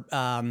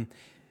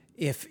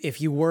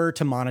if you were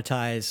to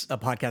monetize a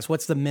podcast,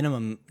 what's the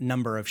minimum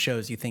number of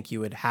shows you think you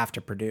would have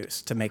to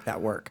produce to make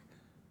that work?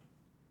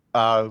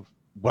 Well,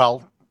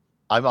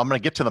 I'm going to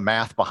get to the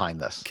math behind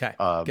this. Okay,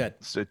 good.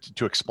 So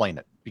to explain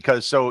it,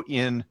 because so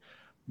in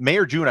May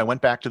or June, I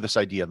went back to this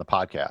idea in the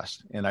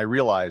podcast, and I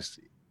realized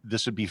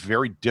this would be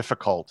very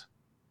difficult,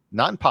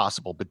 not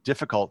impossible, but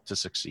difficult to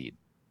succeed.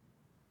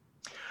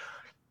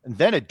 And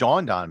then it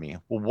dawned on me,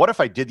 well, what if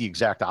I did the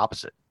exact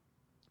opposite?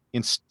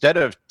 Instead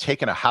of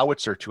taking a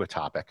howitzer to a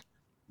topic,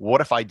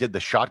 what if I did the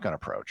shotgun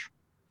approach,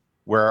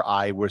 where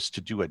I was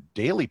to do a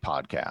daily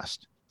podcast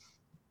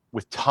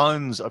with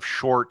tons of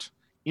short,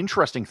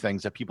 interesting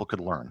things that people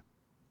could learn?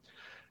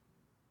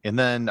 And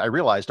then I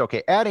realized,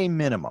 okay, at a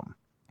minimum,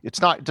 it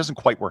doesn't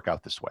quite work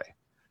out this way,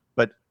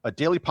 but a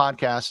daily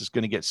podcast is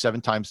going to get 7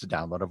 times the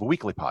download of a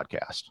weekly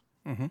podcast,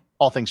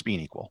 all things being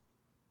equal.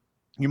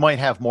 You might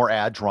have more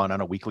ads run on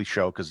a weekly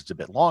show because it's a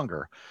bit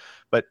longer,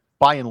 but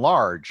by and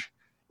large,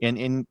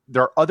 and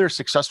there are other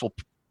successful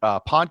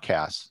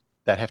podcasts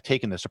that have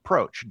taken this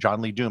approach.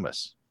 John Lee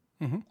Dumas,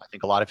 I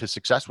think a lot of his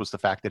success was the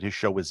fact that his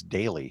show was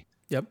daily,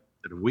 instead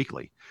of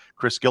weekly.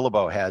 Chris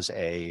Gillibo has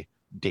a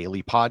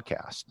daily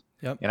podcast.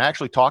 And I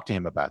actually talked to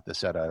him about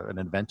this at an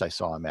event I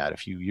saw him at a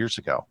few years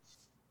ago.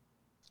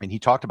 And he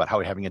talked about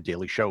how having a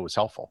daily show was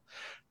helpful.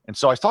 And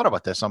so I thought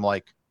about this. I'm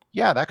like,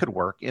 yeah, that could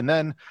work. And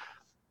then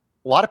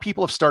a lot of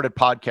people have started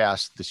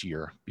podcasts this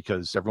year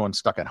because everyone's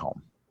stuck at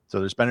home. So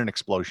there's been an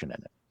explosion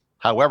in it.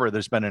 However,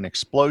 there's been an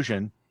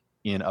explosion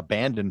in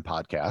abandoned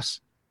podcasts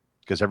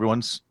because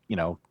everyone's,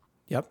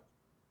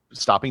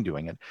 stopping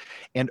doing it.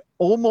 And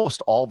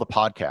almost all the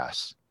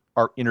podcasts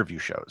are interview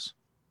shows.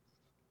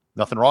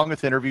 Nothing wrong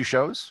with interview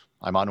shows.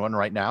 I'm on one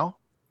right now.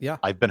 Yeah.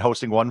 I've been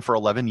hosting one for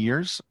 11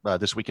 years,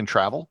 This Week in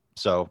Travel.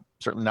 So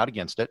certainly not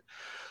against it.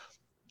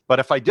 But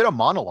if I did a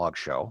monologue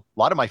show, a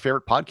lot of my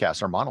favorite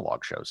podcasts are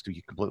monologue shows, to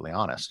be completely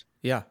honest.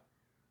 Yeah.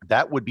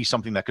 That would be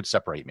something that could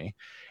separate me.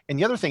 And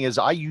the other thing is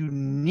I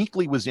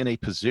uniquely was in a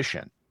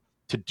position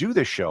to do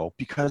this show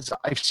because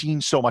I've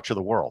seen so much of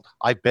the world.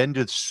 I've been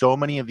to so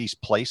many of these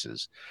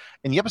places.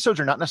 And the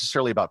episodes are not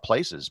necessarily about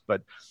places,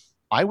 but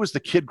I was the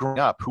kid growing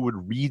up who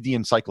would read the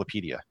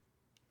encyclopedia,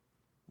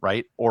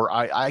 right? Or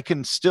I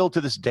can still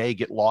to this day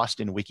get lost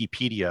in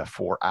Wikipedia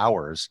for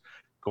hours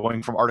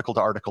going from article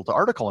to article to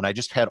article. And I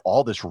just had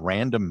all this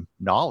random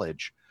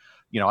knowledge.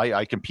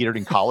 I competed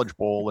in College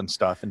Bowl and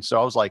stuff. And so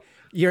I was like,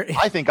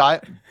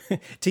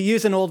 to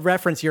use an old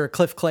reference, you're a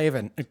Cliff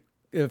Clavin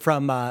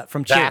from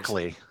Cheers.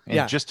 Exactly.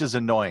 And just as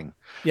annoying.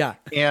 Yeah.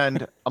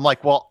 And I'm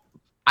like, well,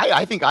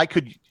 I think I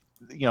could,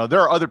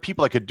 there are other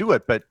people that could do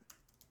it, but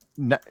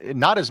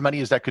not as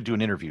many as that could do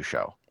an interview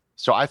show.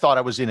 So I thought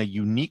I was in a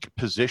unique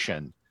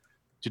position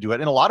to do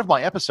it. And a lot of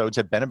my episodes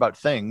have been about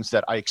things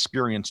that I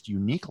experienced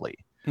uniquely.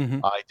 Mm-hmm.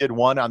 I did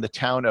one on the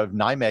town of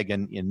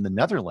Nijmegen in the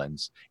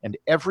Netherlands, and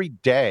every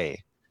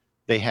day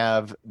they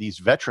have these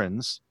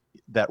veterans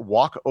that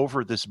walk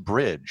over this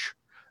bridge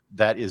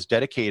that is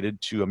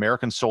dedicated to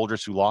American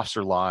soldiers who lost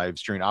their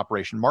lives during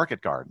Operation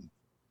Market Garden.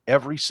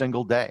 Every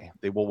single day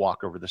they will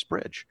walk over this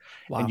bridge.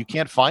 Wow. And you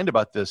can't find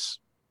about this.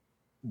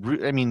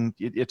 I mean,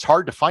 it's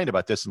hard to find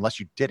about this unless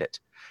you did it.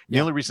 The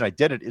only reason I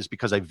did it is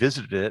because I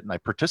visited it and I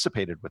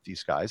participated with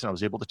these guys and I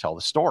was able to tell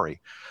the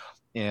story.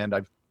 And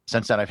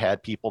since then I've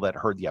had people that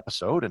heard the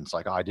episode and it's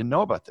like, oh, I didn't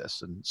know about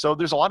this. And so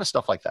there's a lot of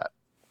stuff like that.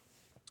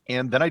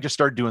 And then I just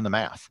started doing the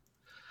math.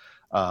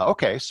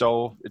 Okay,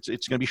 so it's going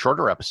to be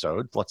shorter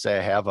episode. Let's say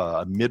I have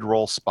a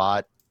mid-roll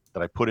spot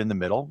that I put in the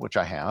middle, which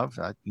I have.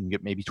 You can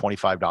get maybe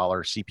 $25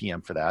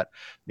 CPM for that.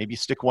 Maybe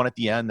stick one at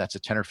the end. That's a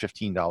 $10 or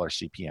 $15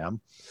 CPM.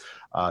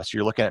 So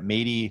you're looking at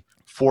maybe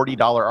 $40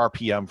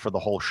 RPM for the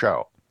whole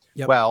show.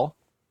 Yep. Well,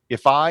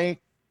 if I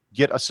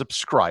get a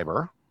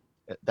subscriber,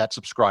 that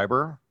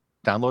subscriber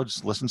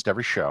downloads, listens to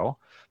every show.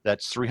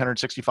 That's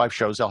 365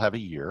 shows I'll have a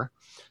year.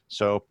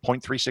 So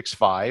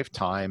 0.365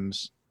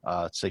 times,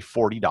 let's say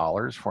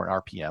 $40 for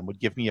an RPM would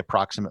give me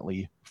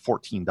approximately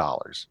 $14,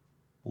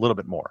 a little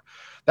bit more.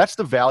 That's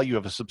the value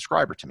of a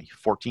subscriber to me,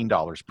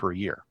 $14 per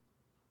year.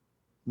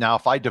 Now,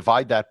 if I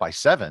divide that by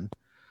 7,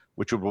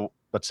 which would,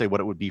 let's say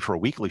what it would be for a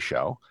weekly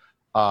show,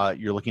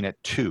 you're looking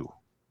at 2.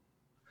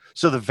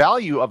 So the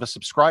value of a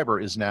subscriber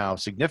is now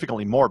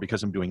significantly more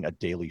because I'm doing a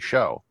daily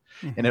show.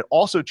 Mm-hmm. And it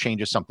also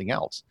changes something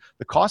else.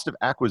 The cost of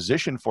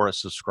acquisition for a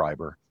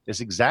subscriber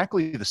is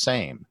exactly the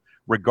same,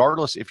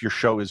 regardless if your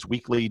show is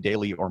weekly,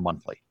 daily, or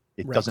monthly.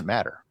 It doesn't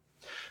matter.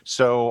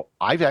 So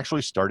I've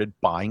actually started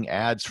buying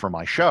ads for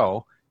my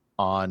show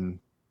on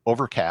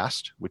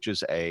Overcast, which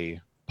is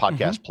a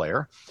podcast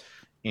player.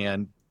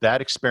 And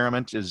that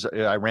experiment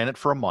I ran it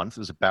for a month,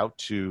 is about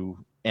to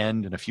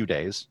end in a few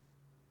days.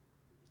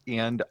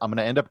 And I'm going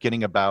to end up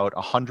getting about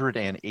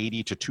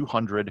 180 to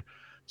 200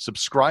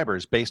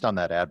 subscribers based on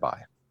that ad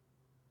buy,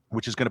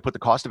 which is going to put the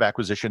cost of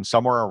acquisition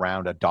somewhere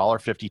around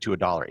 $1.50 to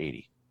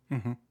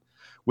 $1.80,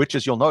 which,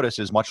 as you'll notice,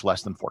 is much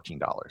less than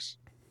 $14,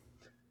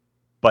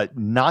 but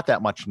not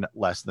that much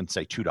less than,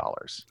 say,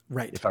 $2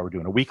 if I were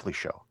doing a weekly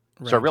show.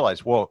 Right. So I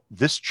realized, well,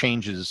 this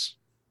changes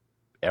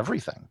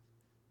everything.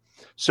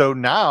 So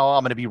now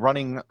I'm going to be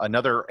running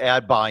another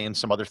ad buy in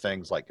some other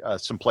things, like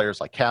some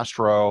players like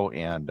Castro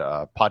and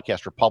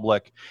Podcast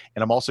Republic.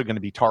 And I'm also going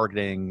to be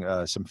targeting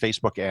some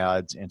Facebook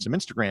ads and some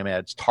Instagram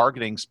ads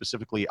targeting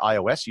specifically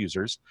iOS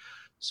users,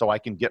 so I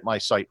can get my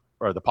site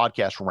or the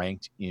podcast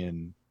ranked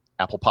in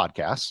Apple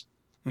Podcasts,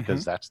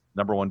 because that's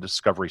number one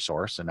discovery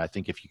source. And I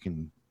think if you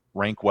can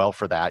rank well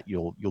for that,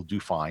 you'll do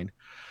fine.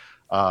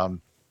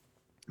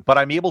 But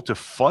I'm able to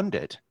fund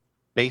it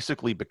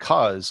basically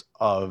because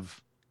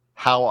of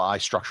how I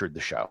structured the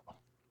show.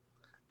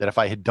 That if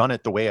I had done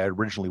it the way I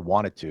originally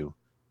wanted to,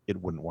 it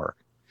wouldn't work.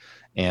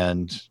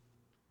 And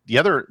the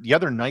other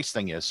nice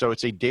thing is, so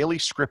it's a daily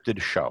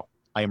scripted show.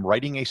 I am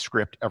writing a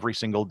script every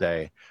single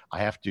day. I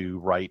have to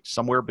write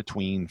somewhere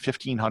between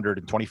 1,500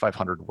 and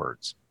 2,500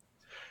 words.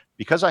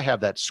 Because I have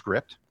that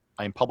script,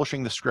 I am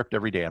publishing the script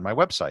every day on my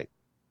website.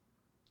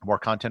 More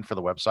content for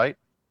the website,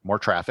 more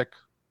traffic,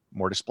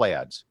 more display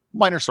ads.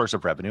 Minor source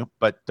of revenue,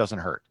 but doesn't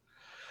hurt.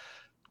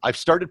 I've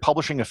started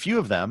publishing a few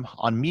of them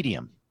on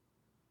Medium.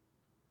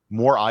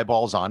 More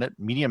eyeballs on it.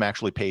 Medium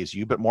actually pays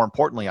you, but more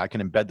importantly, I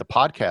can embed the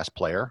podcast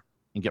player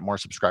and get more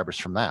subscribers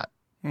from that.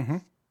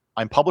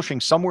 I'm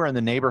publishing somewhere in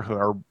the neighborhood,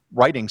 or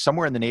writing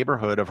somewhere in the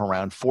neighborhood of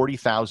around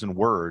 40,000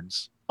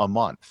 words a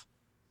month.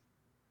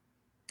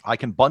 I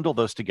can bundle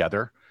those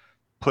together,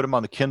 put them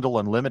on the Kindle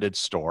Unlimited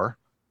store,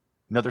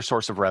 another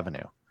source of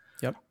revenue.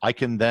 Yep. I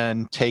can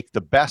then take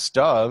the best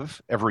of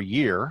every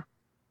year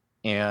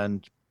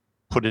and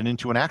put it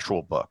into an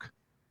actual book,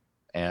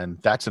 and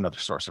that's another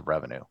source of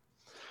revenue.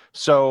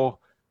 So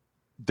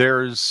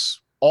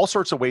there's all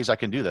sorts of ways I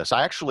can do this.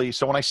 I actually,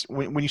 so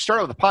when you start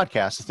out with a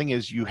podcast, the thing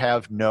is you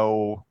have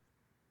no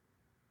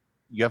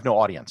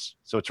audience,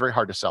 so it's very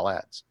hard to sell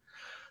ads.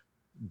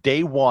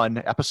 Day one,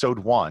 episode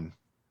 1,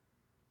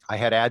 I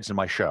had ads in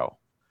my show,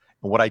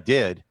 and what I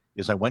did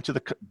is I went to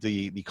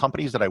the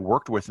companies that I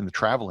worked with in the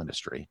travel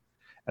industry,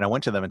 and I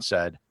went to them and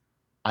said,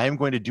 I am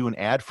going to do an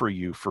ad for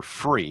you for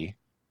free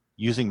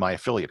using my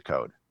affiliate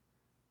code.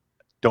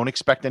 Don't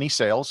expect any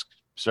sales,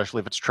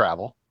 especially if it's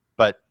travel,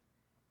 but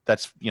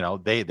that's,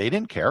 they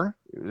didn't care.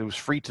 It was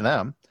free to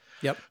them.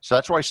 Yep. So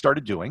that's what I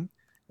started doing.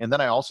 And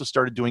then I also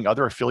started doing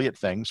other affiliate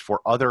things for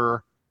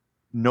other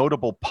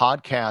notable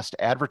podcast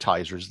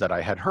advertisers that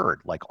I had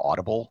heard, like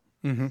Audible,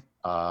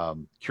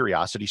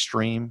 Curiosity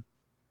Stream,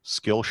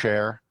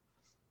 Skillshare,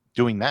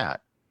 doing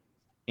that.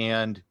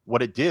 And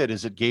what it did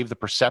is it gave the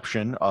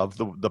perception of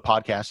the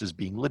podcast as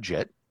being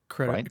legit.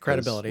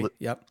 Credibility.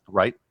 Yep.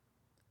 Right.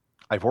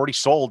 I've already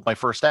sold my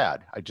first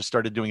ad. I just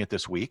started doing it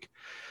this week.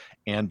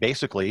 And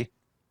basically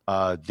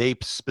they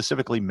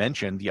specifically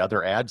mentioned the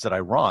other ads that I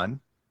run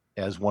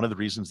as one of the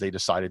reasons they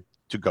decided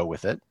to go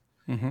with it.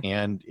 Mm-hmm.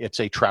 And it's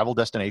a travel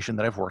destination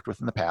that I've worked with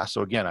in the past.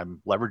 So again,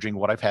 I'm leveraging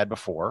what I've had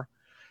before,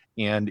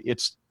 and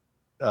it's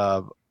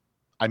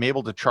I'm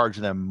able to charge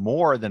them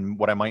more than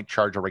what I might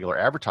charge a regular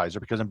advertiser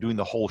because I'm doing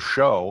the whole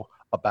show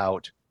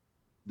about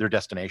their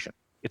destination.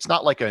 It's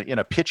not like in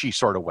a pitchy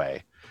sort of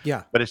way.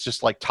 Yeah. But it's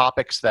just like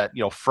topics that,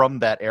 from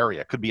that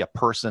area. It could be a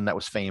person that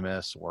was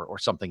famous or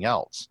something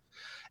else.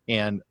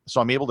 And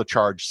so I'm able to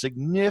charge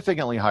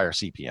significantly higher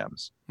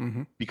CPMs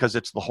Mm-hmm. because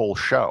it's the whole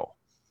show.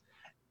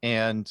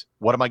 And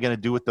what am I going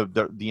to do with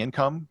the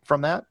income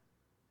from that?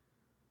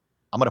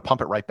 I'm going to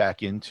pump it right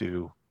back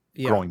into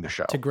growing the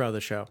show. To grow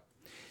the show.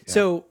 Yeah.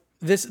 So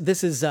this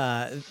is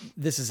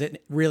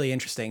really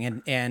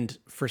interesting. And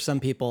for some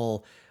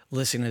people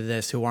listening to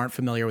this who aren't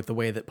familiar with the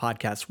way that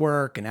podcasts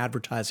work and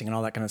advertising and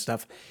all that kind of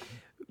stuff,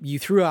 you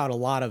threw out a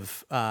lot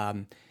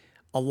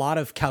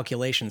of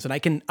calculations, and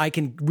I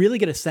can really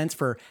get a sense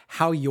for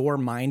how your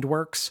mind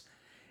works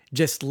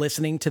just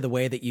listening to the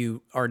way that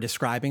you are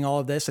describing all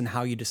of this and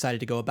how you decided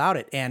to go about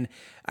it. And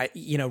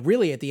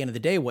really at the end of the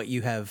day, what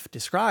you have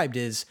described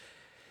is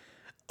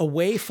a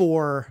way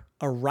for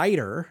a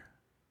writer.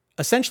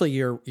 Essentially,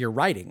 you're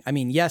writing. I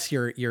mean, yes,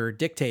 you're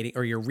dictating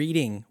or you're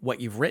reading what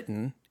you've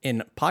written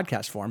in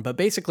podcast form, but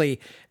basically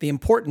the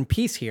important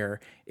piece here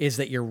is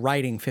that you're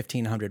writing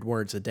 1,500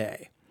 words a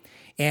day,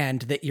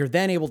 and that you're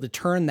then able to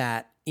turn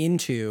that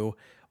into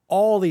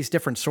all these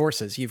different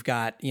sources. You've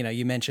got,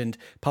 you mentioned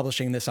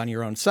publishing this on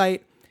your own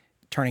site,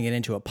 turning it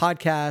into a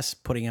podcast,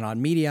 putting it on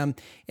Medium,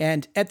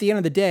 and at the end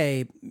of the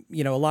day,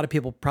 a lot of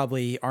people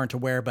probably aren't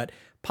aware, but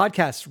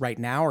podcasts right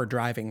now are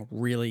driving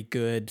really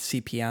good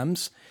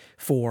CPMs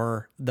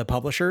for the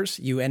publishers.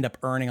 You end up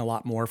earning a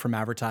lot more from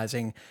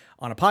advertising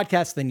on a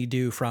podcast than you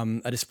do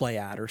from a display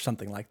ad or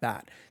something like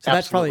that. So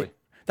Absolutely.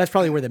 that's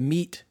probably where the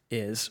meat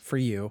is for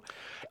you.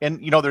 And,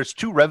 there's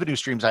two revenue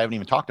streams I haven't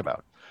even talked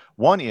about.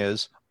 One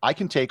is I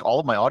can take all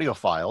of my audio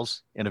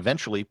files and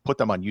eventually put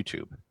them on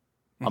YouTube.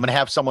 I'm going to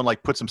have someone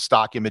put some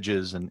stock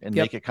images and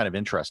make it kind of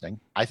interesting.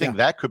 I think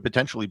that could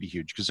potentially be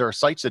huge because there are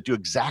sites that do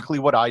exactly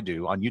what I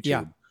do on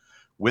YouTube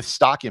with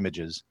stock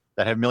images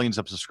that have millions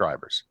of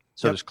subscribers.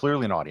 So there's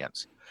clearly an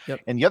audience.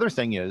 Yep. And the other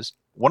thing is,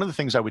 one of the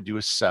things I would do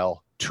is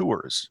sell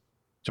tours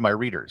to my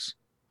readers.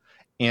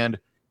 And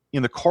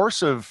in the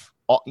course of,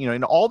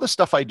 in all the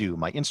stuff I do,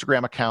 my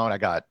Instagram account, I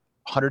got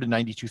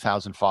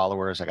 192,000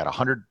 followers. I got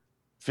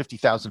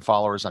 150,000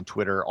 followers on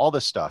Twitter, all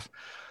this stuff.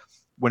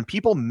 When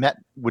people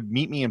would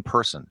meet me in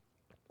person,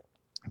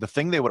 the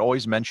thing they would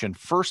always mention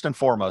first and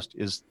foremost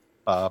is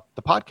the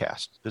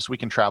podcast, This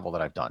Week in Travel,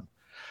 that I've done,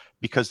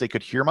 because they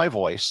could hear my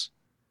voice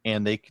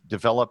and they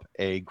develop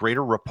a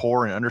greater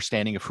rapport and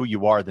understanding of who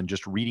you are than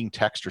just reading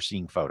text or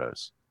seeing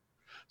photos.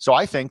 So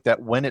I think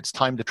that when it's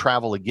time to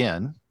travel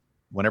again,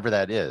 whenever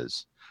that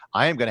is,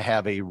 I am going to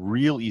have a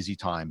real easy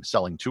time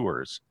selling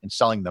tours and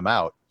selling them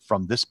out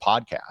from this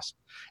podcast.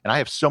 And I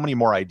have so many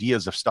more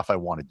ideas of stuff I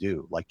want to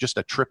do, like just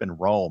a trip in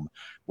Rome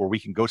where we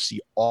can go see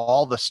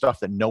all the stuff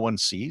that no one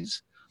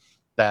sees,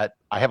 that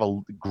I have a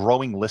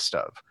growing list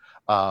of.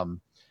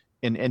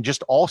 And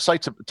just all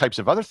types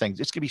of other things.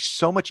 It's going to be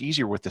so much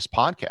easier with this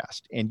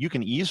podcast. And you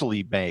can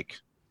easily make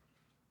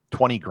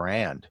 20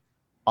 grand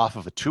off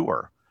of a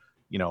tour,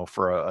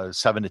 for a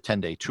 7 to 10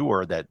 day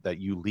tour that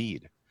you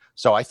lead.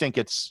 So I think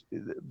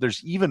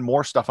there's even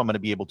more stuff I'm going to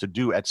be able to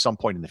do at some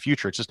point in the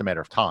future. It's just a matter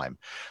of time.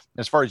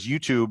 As far as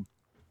YouTube,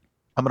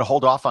 I'm going to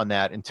hold off on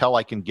that until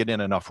I can get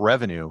in enough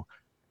revenue,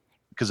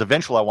 because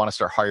eventually I want to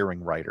start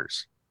hiring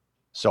writers.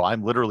 So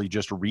I'm literally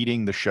just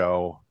reading the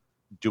show,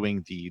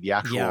 doing the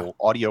actual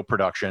audio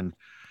production,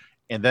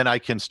 and then I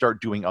can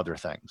start doing other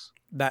things.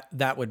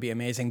 That would be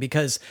amazing,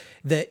 because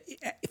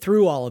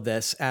through all of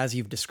this, as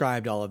you've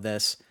described all of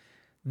this,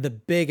 the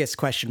biggest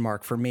question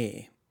mark for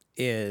me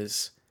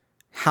is,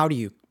 how do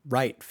you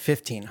write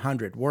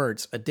 1,500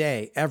 words a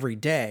day, every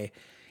day?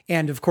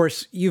 And of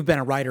course, you've been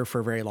a writer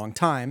for a very long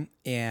time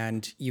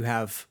and you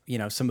have,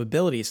 some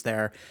abilities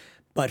there,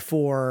 but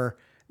for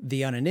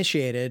the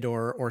uninitiated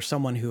or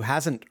someone who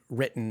hasn't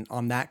written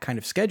on that kind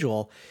of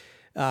schedule,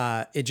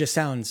 it just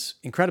sounds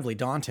incredibly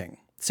daunting.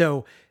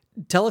 So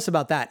tell us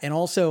about that. And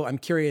also, I'm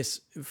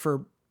curious,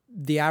 for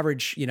the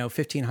average,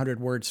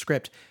 1,500 word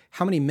script,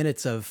 how many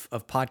minutes of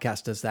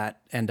podcast does that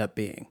end up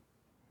being?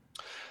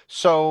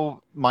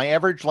 So my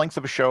average length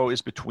of a show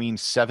is between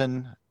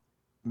 7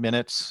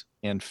 minutes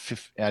and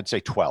I'd say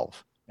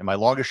 12. And my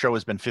longest show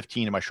has been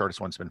 15 and my shortest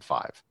one's been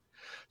 5.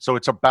 So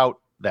it's about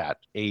that.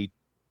 A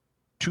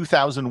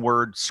 2,000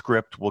 word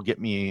script will get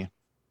me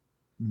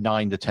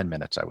 9 to 10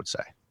 minutes, I would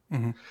say.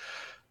 Mm-hmm.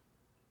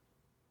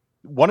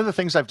 One of the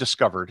things I've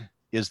discovered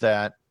is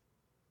that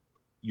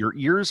your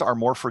ears are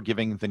more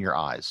forgiving than your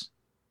eyes.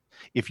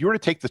 If you were to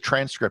take the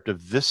transcript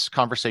of this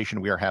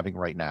conversation we are having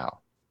right now,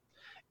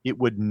 it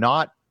would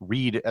not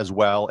read as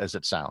well as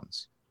it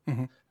sounds.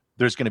 Mm-hmm.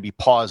 There's going to be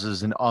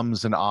pauses and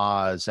ums and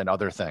ahs and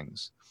other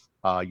things.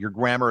 Your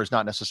grammar is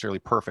not necessarily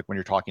perfect when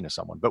you're talking to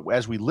someone, but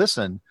as we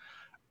listen,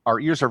 our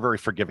ears are very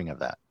forgiving of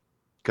that.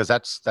 because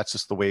that's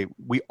just the way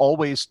we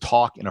always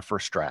talk in a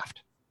first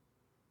draft,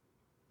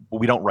 but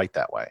we don't write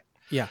that way.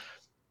 Yeah.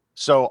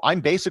 So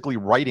I'm basically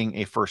writing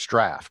a first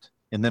draft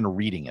and then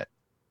reading it.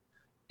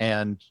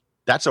 And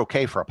that's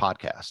okay for a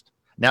podcast.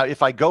 Now,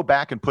 if I go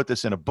back and put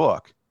this in a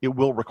book, it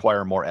will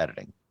require more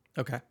editing.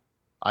 Okay.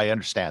 I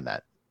understand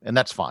that, and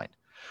that's fine.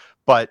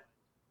 But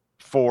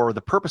for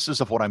the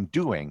purposes of what I'm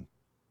doing,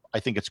 I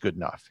think it's good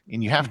enough.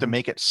 And you have to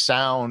make it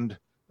sound,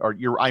 or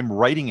I'm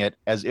writing it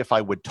as if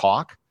I would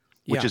talk,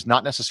 which is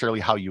not necessarily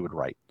how you would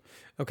write.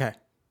 Okay.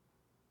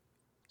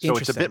 So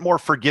it's a bit more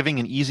forgiving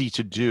and easy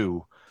to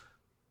do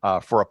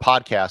for a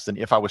podcast than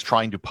if I was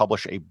trying to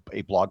publish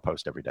a blog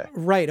post every day.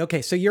 Right.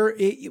 Okay. So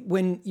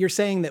when you're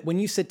saying that when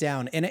you sit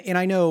down, and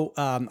I know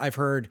I've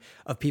heard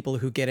of people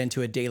who get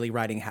into a daily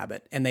writing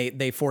habit and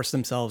they force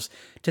themselves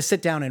to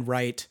sit down and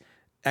write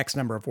X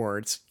number of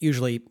words,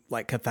 usually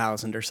like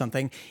 1,000 or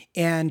something.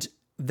 And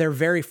they're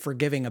very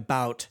forgiving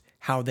about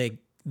how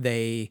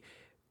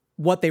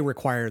what they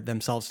require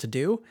themselves to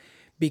do,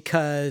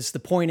 because the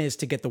point is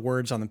to get the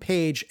words on the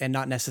page and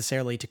not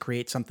necessarily to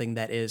create something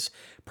that is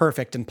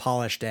perfect and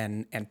polished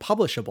and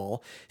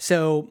publishable.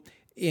 So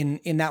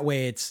in that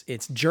way, it's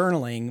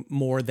journaling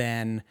more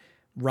than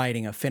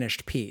writing a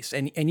finished piece.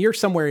 And you're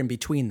somewhere in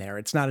between there.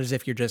 It's not as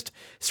if you're just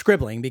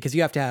scribbling, because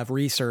you have to have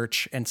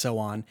research and so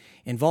on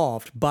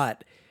involved.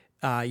 But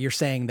you're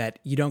saying that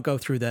you don't go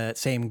through the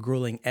same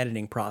grueling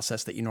editing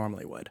process that you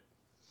normally would.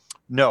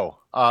 No,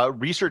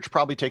 research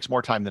probably takes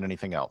more time than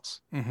anything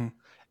else.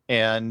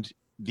 And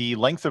the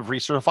length of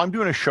research, if I'm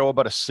doing a show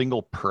about a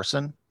single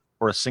person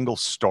or a single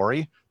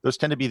story, those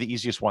tend to be the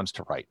easiest ones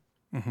to write.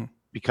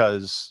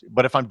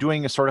 But if I'm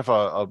doing a sort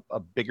of a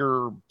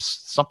bigger,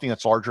 something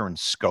that's larger in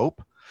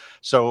scope.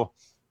 So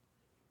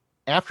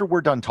after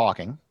we're done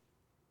talking,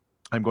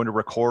 I'm going to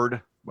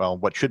record,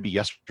 what should be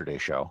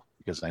yesterday's show,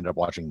 because I ended up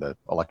watching the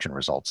election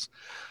results.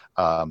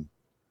 And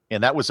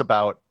that was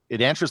it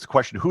answers the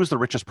question, who is the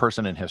richest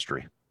person in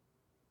history?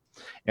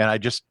 And I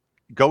just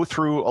go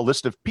through a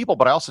list of people,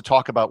 but I also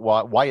talk about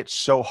why it's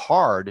so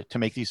hard to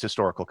make these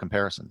historical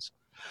comparisons.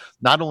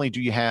 Not only do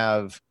you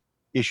have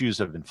issues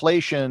of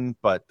inflation,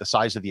 but the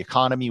size of the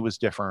economy was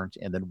different.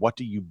 And then what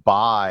do you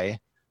buy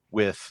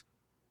with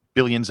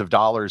billions of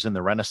dollars in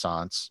the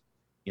Renaissance?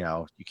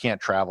 You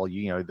can't travel,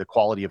 the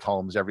quality of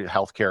homes,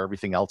 healthcare,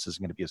 everything else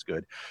isn't going to be as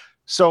good.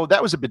 So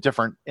that was a bit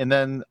different. And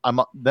then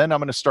I'm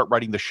going to start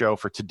writing the show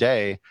for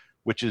today,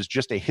 which is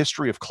just a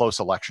history of close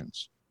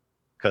elections,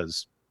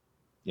 because,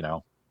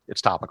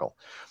 it's topical.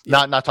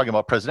 Not talking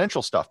about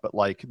presidential stuff, but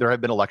like there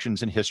have been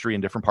elections in history in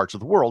different parts of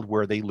the world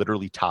where they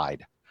literally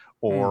tied,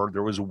 or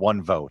there was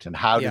one vote, and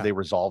how did they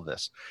resolve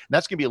this? And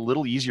that's going to be a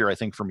little easier, I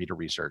think, for me to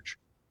research.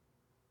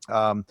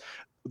 The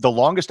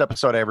longest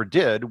episode I ever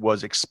did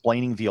was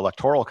explaining the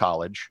Electoral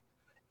College,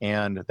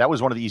 and that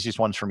was one of the easiest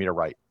ones for me to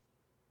write,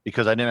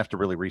 because I didn't have to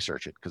really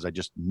research it, because I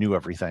just knew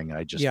everything and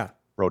I just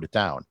wrote it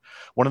down.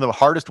 One of the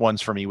hardest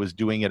ones for me was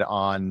doing it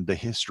on the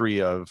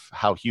history of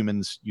how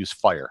humans use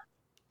fire,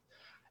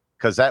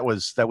 because that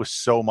was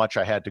so much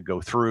I had to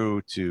go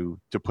through to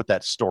put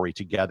that story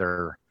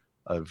together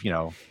of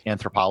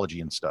anthropology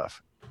and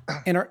stuff.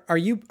 And are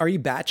you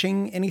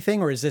batching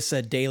anything, or is this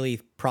a daily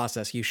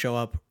process? You show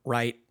up,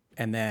 write,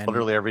 and then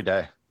literally every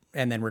day,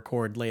 and then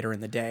record later in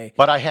the day.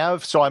 But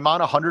I'm on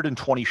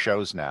 120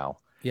 shows now.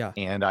 Yeah.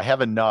 And I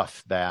have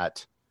enough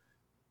that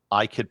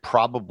I could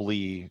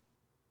probably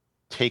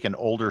take an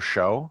older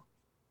show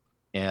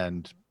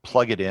and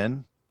plug it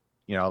in,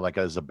 like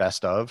as a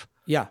best of.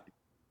 Yeah.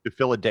 To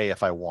fill a day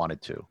if I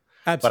wanted to.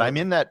 Absolutely.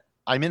 But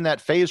I'm in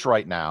that phase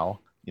right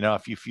now.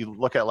 If you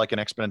look at like an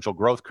exponential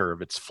growth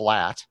curve, it's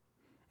flat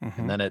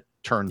and then it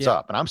turns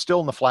up. And I'm still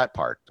in the flat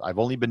part. I've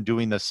only been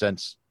doing this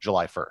since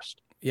July 1st.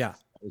 Yeah.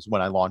 That was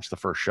when I launched the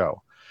first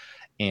show.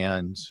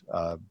 And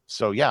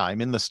so,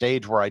 I'm in the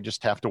stage where I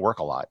just have to work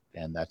a lot,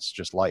 and that's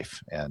just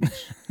life. And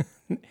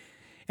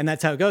and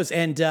that's how it goes.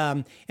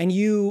 And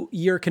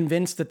you're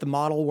convinced that the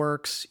model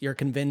works. You're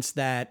convinced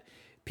that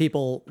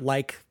people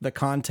like the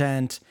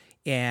content,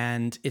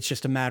 and it's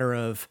just a matter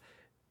of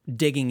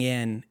digging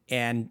in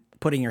and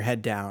putting your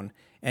head down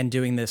and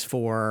doing this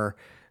for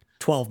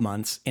 12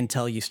 months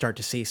until you start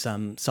to see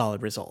some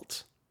solid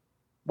results.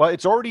 Well,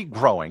 it's already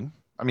growing.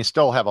 I mean,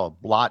 still have a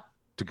lot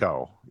to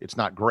go. It's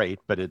not great,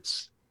 but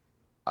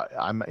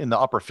I'm in the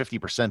upper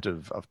 50%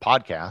 of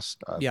podcasts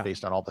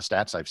based on all the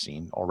stats I've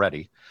seen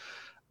already.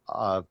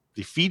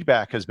 The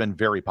feedback has been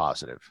very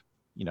positive.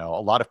 A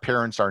lot of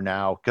parents are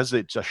now, because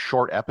it's a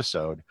short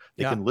episode,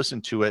 they can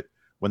listen to it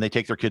when they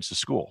take their kids to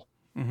school,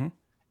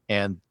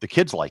 and the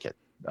kids like it.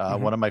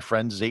 One of my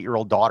friends'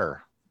 8-year-old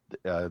daughter,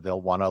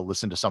 they'll want to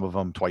listen to some of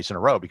them twice in a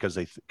row because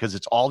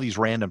it's all these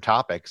random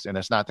topics, and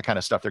it's not the kind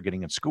of stuff they're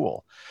getting in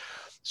school.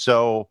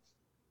 So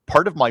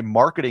part of my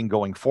marketing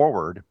going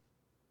forward,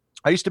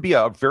 I used to be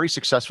a very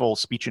successful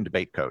speech and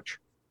debate coach.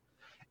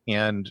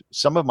 And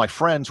some of my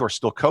friends who are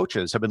still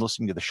coaches have been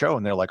listening to the show,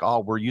 and they're like, oh,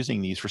 we're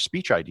using these for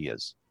speech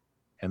ideas.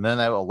 And then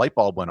a light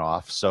bulb went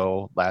off.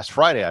 So last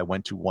Friday, I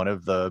went to one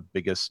of the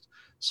biggest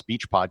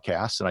speech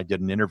podcasts, and I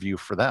did an interview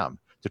for them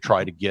to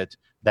try to get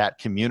that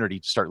community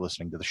to start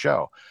listening to the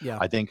show. Yeah.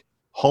 I think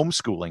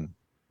homeschooling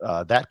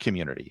that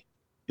community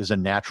is a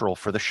natural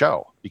for the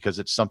show because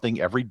it's something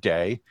every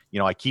day.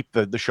 I keep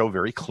the show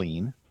very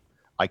clean.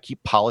 I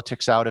keep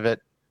politics out of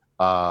it.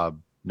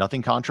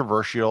 Nothing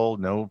controversial,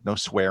 no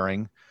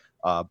swearing.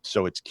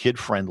 So it's kid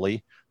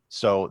friendly.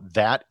 So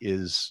that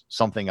is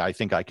something I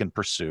think I can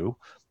pursue.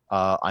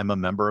 I'm a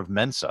member of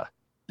Mensa.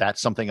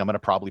 That's something I'm going to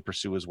probably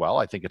pursue as well.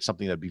 I think it's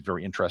something that'd be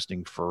very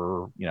interesting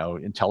for,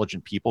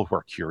 intelligent people who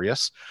are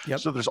curious. Yep.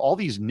 So there's all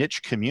these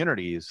niche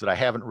communities that I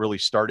haven't really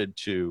started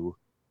to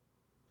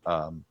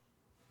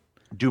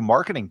do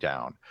marketing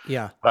down.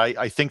 Yeah. But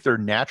I think they're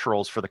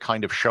naturals for the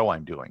kind of show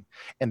I'm doing.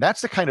 And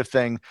that's the kind of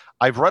thing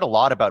I've read a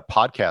lot about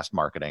podcast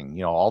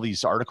marketing, all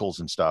these articles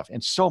and stuff.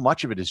 And so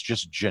much of it is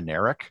just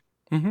generic.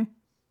 Mm-hmm.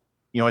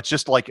 It's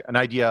just like an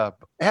idea,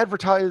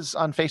 advertise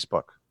on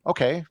Facebook.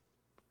 Okay.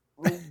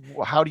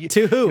 How do you,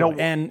 to who?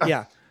 And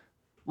yeah.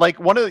 Like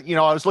one of the,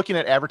 I was looking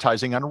at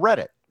advertising on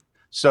Reddit.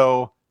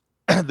 So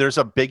there's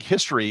a big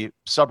history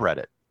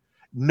subreddit.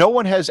 No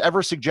one has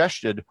ever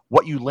suggested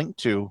what you link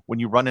to when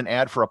you run an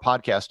ad for a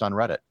podcast on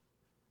Reddit.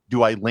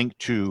 Do I link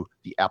to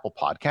the Apple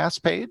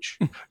Podcast page?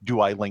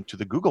 Do I link to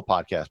the Google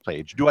Podcast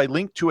page? Do I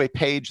link to a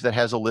page that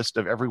has a list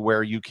of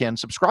everywhere you can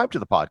subscribe to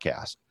the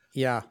podcast?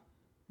 Yeah.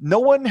 No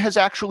one has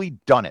actually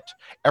done it.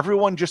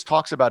 Everyone just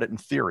talks about it in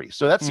theory.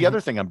 So that's the other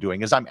thing I'm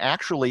doing is I'm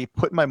actually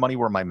putting my money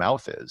where my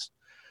mouth is.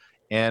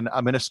 And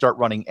I'm going to start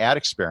running ad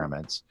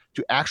experiments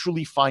to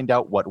actually find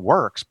out what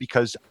works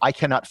because I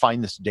cannot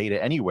find this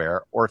data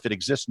anywhere, or if it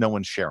exists, no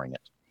one's sharing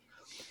it.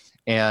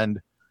 And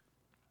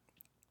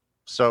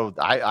so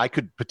I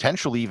could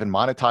potentially even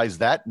monetize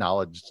that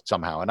knowledge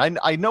somehow. And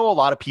I know a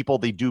lot of people,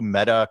 they do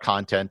meta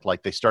content,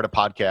 like they start a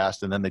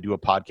podcast and then they do a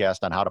podcast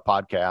on how to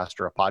podcast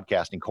or a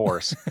podcasting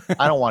course.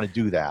 I don't want to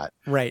do that.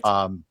 Right.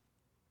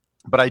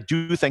 But I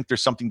do think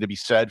there's something to be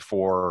said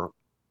for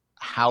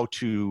how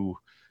to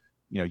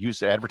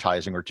use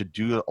advertising or to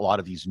do a lot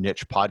of these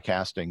niche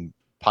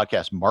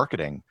podcast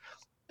marketing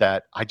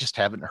that I just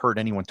haven't heard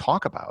anyone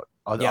talk about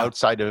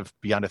outside of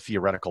beyond a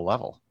theoretical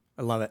level.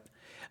 I love it.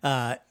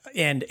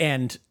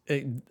 And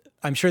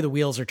I'm sure the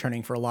wheels are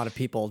turning for a lot of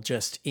people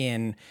just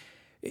in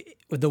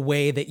the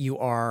way that you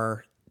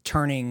are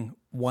turning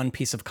one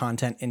piece of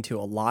content into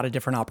a lot of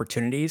different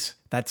opportunities.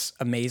 That's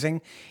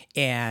amazing.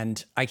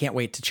 And I can't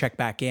wait to check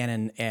back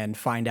in and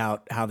find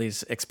out how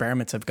these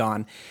experiments have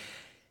gone.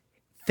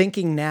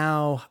 Thinking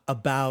now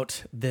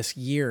about this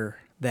year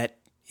that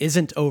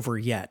isn't over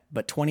yet,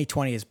 but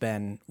 2020 has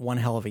been one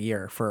hell of a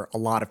year for a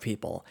lot of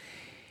people.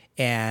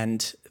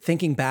 And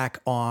thinking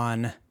back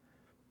on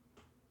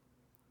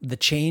the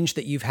change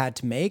that you've had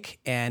to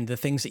make and the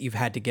things that you've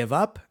had to give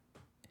up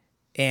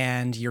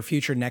and your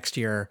future next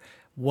year,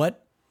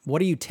 what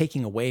are you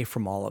taking away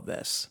from all of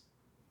this?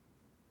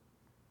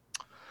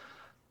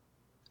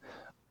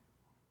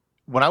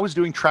 When I was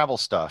doing travel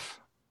stuff,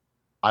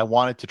 I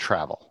wanted to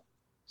travel.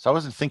 So I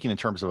wasn't thinking in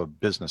terms of a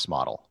business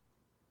model.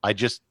 I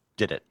just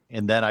did it.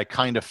 And then I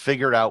kind of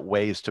figured out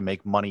ways to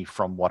make money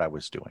from what I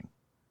was doing.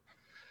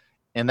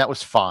 And that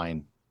was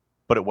fine,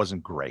 but it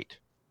wasn't great.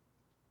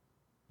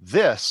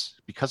 This,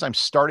 because I'm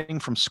starting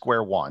from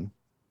square one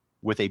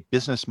with a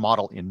business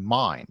model in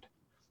mind,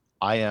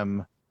 I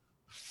am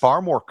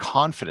far more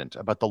confident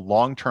about the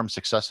long-term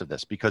success of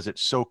this because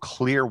it's so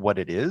clear what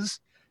it is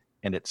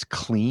and it's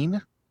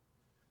clean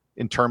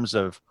in terms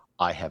of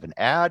I have an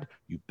ad,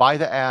 you buy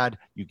the ad,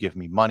 you give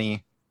me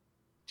money,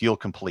 deal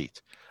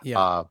complete.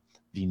 Yeah.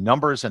 The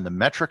numbers and the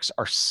metrics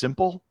are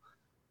simple.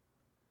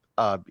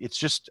 It's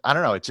just, I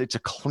don't know, it's a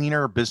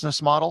cleaner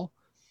business model.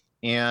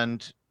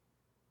 And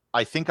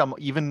I think I'm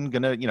even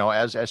going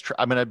to,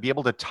 I'm going to be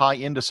able to tie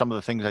into some of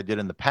the things I did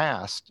in the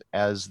past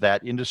as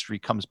that industry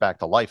comes back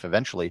to life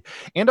eventually.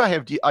 And I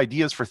have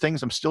ideas for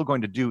things I'm still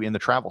going to do in the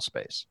travel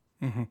space.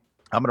 Mm-hmm.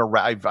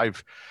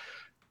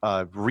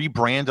 I've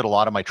rebranded a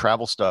lot of my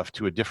travel stuff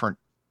to a different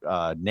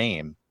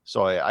name.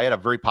 So I had a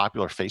very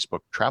popular Facebook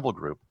travel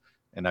group,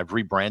 and I've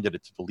rebranded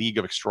it to the League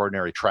of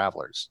Extraordinary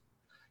Travelers.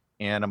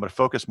 And I'm going to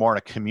focus more on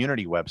a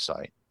community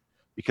website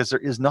because there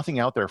is nothing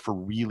out there for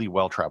really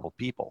well-traveled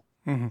people.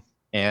 Mm-hmm.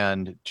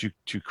 And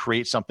to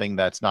create something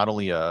that's not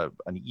only an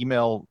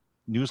email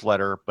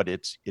newsletter, but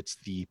it's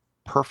the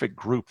perfect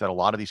group that a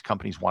lot of these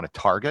companies want to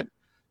target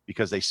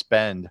because they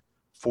spend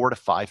 4 to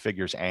 5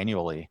 figures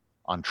annually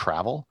on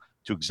travel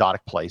to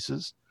exotic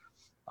places.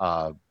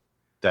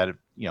 That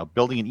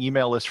building an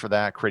email list for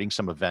that, creating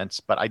some events,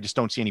 but I just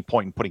don't see any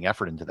point in putting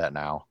effort into that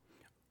now.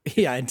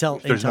 Yeah,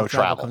 until no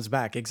travel comes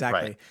back.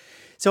 Exactly. Right.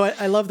 So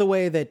I love the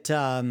way that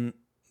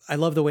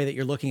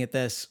you're looking at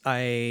this.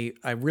 I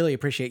really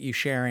appreciate you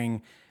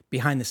sharing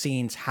behind the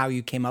scenes how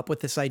you came up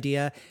with this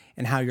idea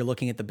and how you're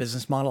looking at the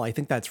business model. I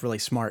think that's really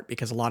smart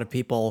because a lot of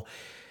people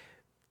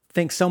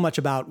think so much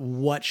about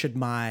what should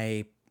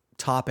my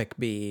topic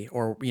be,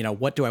 or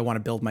what do I want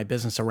to build my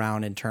business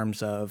around in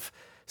terms of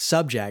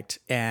subject,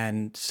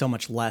 and so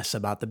much less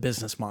about the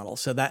business model.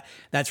 So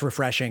that's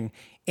refreshing.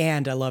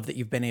 And I love that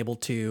you've been able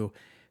to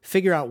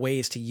figure out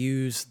ways to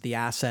use the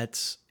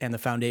assets and the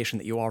foundation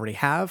that you already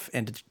have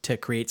and to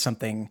create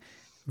something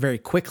very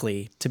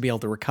quickly to be able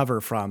to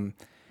recover from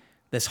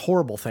this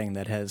horrible thing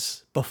that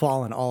has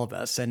befallen all of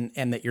us, and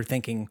that you're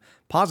thinking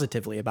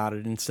positively about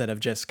it instead of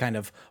just kind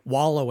of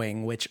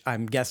wallowing, which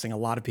I'm guessing a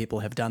lot of people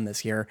have done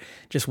this year,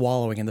 just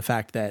wallowing in the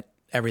fact that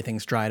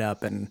everything's dried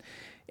up and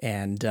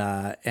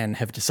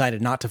have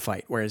decided not to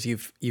fight. Whereas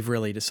you've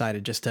really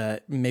decided just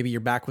to, maybe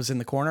your back was in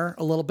the corner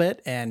a little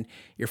bit and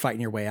you're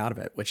fighting your way out of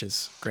it, which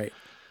is great.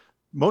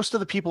 Most of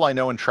the people I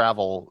know in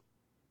travel,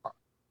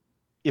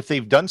 if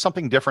they've done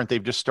something different,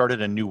 they've just started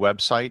a new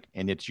website,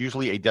 and it's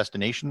usually a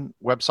destination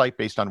website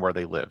based on where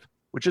they live,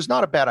 which is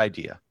not a bad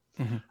idea.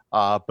 Mm-hmm.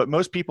 But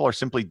most people are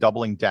simply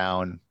doubling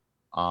down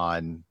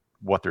on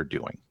what they're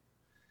doing.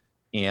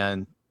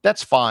 And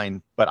that's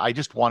fine, but I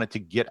just wanted to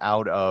get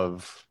out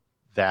of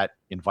that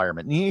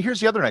environment. And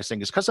here's the other nice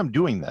thing is, because I'm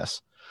doing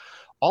this,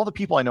 all the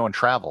people I know in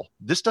travel,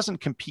 this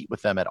doesn't compete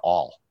with them at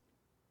all.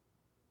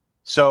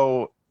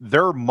 So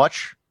they're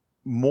much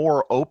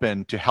more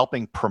open to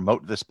helping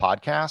promote this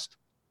podcast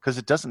because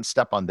it doesn't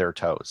step on their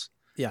toes.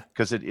 Yeah.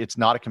 Because it's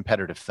not a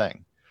competitive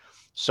thing.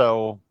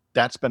 So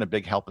that's been a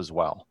big help as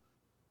well.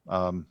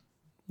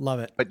 Love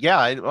it. But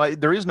yeah,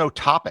 there is no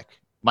topic.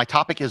 My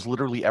topic is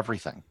literally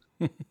everything.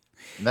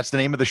 And that's the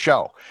name of the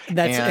show. And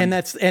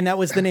that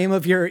was the name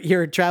of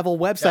your travel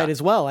website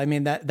as well. I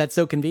mean, that's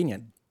so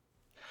convenient.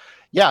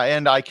 Yeah.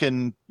 And I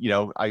can,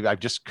 I've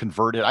just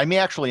converted. I may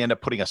actually end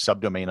up putting a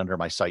subdomain under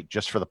my site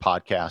just for the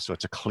podcast. So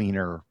it's a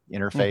cleaner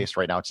interface. Mm-hmm.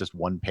 Right now, it's just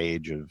one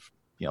page of,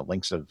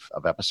 links of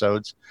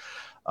episodes.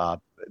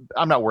 I'm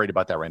not worried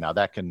about that right now.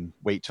 That can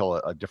wait till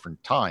a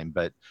different time.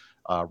 But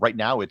right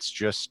now, it's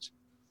just,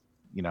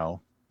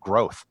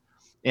 growth.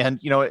 And,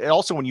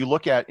 also when you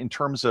look at in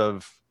terms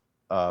of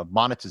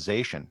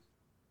monetization,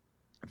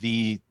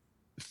 the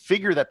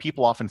figure that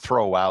people often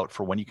throw out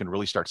for when you can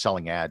really start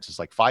selling ads is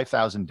like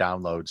 5,000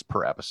 downloads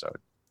per episode.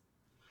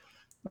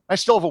 I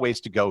still have a ways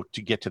to go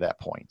to get to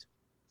that point.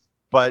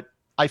 But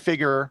I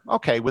figure,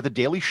 okay, with a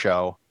daily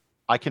show,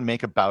 I can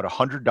make about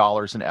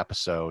 $100 an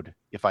episode.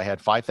 If I had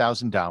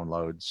 5,000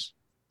 downloads,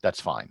 that's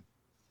fine.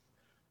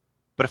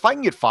 But if I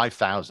can get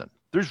 5,000,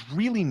 there's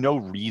really no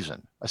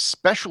reason,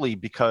 especially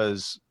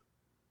because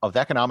of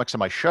the economics of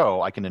my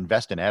show, I can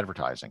invest in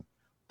advertising,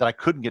 that I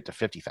couldn't get to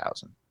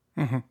 50,000.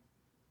 Mm-hmm.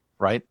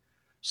 Right?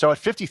 So at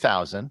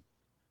 50,000,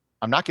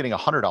 I'm not getting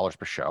 $100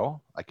 per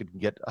show. I could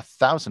get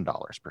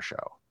 $1,000 per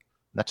show.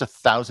 That's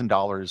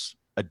 $1,000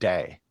 a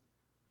day.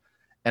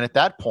 And at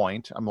that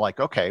point, I'm like,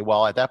 okay,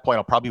 well, at that point,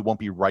 I probably won't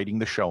be writing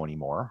the show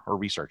anymore or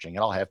researching it.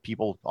 I'll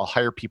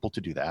hire people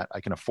to do that. I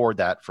can afford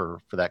that for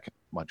that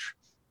much.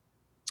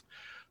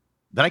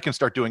 Then I can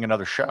start doing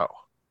another show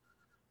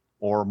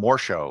or more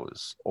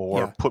shows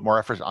or put more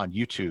effort on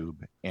YouTube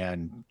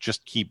and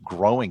just keep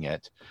growing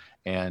it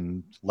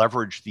and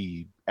leverage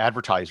the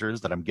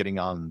advertisers that I'm getting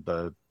on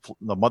the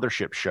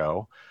mothership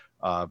show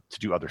to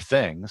do other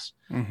things.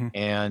 Mm-hmm.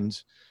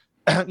 And,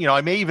 I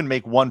may even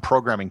make one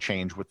programming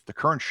change with the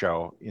current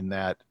show in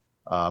that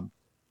I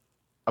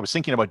was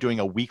thinking about doing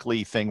a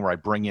weekly thing where I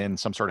bring in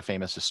some sort of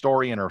famous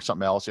historian or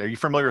something else. Are you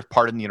familiar with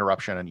Pardon the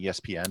Interruption on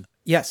ESPN?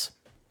 Yes.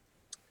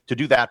 To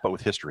do that, but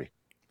with history.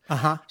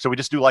 Uh-huh. So we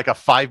just do like a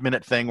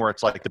 5-minute thing where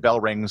it's like the bell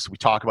rings, we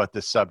talk about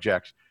this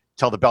subject,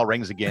 till the bell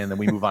rings again, then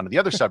we move on to the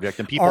other subject,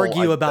 and people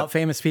argue about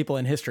famous people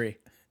in history.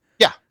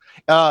 Yeah.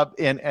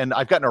 And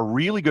I've gotten a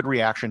really good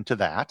reaction to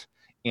that.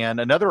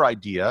 And another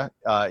idea,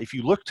 if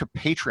you look to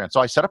Patreon,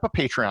 so I set up a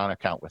Patreon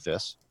account with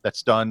this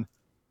that's done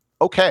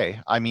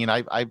okay. I mean,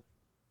 I've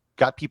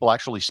got people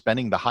actually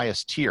spending the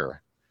highest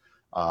tier,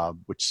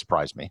 which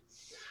surprised me.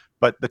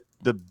 But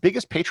the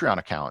biggest Patreon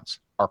accounts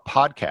are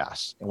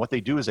podcasts. And what they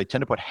do is they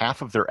tend to put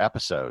half of their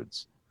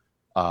episodes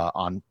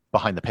on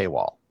behind the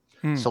paywall.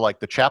 So like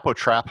the Chapo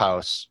Trap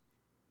House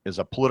is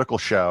a political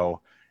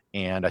show,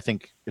 and I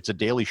think it's a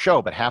daily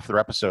show, but half their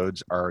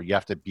episodes you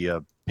have to be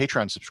a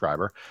Patreon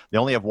subscriber. They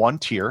only have one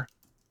tier,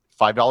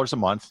 $5 a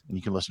month, and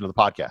you can listen to the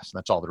podcast. And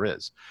that's all there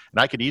is.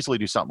 And I could easily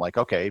do something like,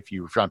 okay, if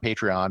you're on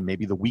Patreon,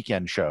 maybe the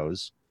weekend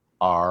shows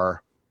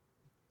are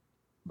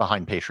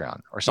behind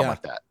Patreon or something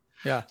like that.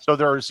 Yeah. So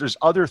there's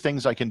other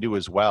things I can do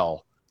as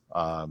well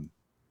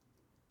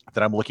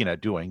that I'm looking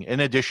at doing,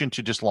 in addition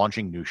to just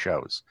launching new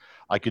shows.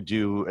 I could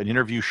do an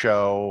interview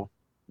show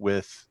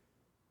with,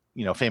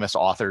 famous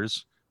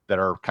authors that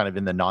are kind of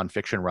in the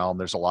nonfiction realm.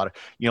 There's a lot of,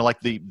 like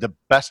the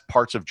best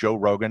parts of Joe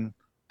Rogan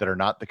that are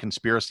not the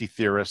conspiracy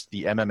theorists,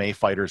 the MMA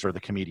fighters, or the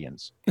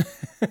comedians.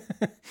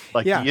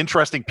 Like the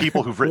interesting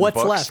people who've written what's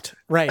books. left.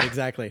 Right.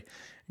 Exactly.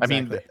 I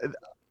mean,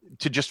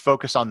 to just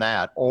focus on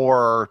that,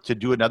 or to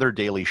do another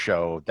daily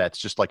show that's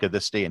just like a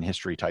This Day in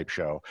History type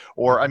show.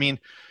 Or, I mean,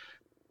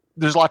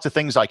 there's lots of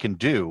things I can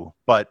do,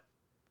 but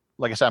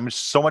like I said, I'm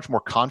just so much more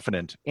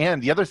confident.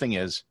 And the other thing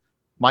is,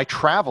 my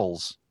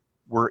travels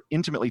were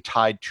intimately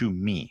tied to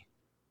me.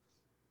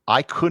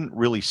 I couldn't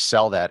really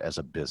sell that as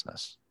a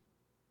business.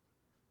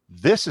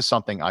 This is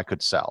something I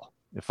could sell.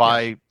 If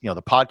the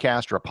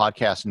podcast or a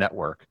podcast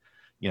network,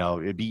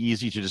 it'd be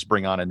easy to just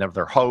bring on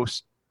another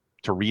host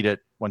to read it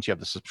once you have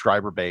the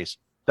subscriber base.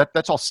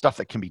 That's all stuff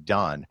that can be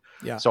done.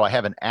 Yeah. So I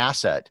have an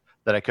asset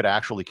that I could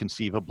actually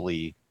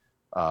conceivably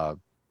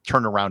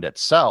turnaround at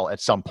sell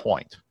at some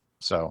point.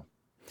 So,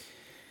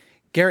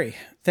 Gary,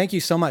 thank you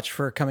so much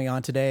for coming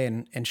on today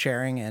and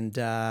sharing, and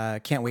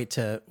can't wait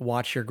to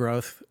watch your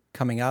growth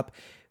coming up.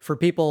 For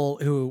people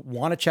who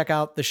want to check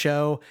out the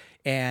show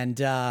and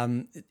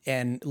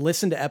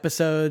listen to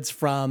episodes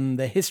from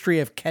the history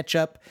of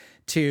ketchup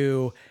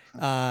to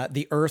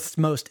the Earth's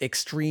most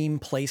extreme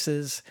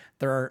places,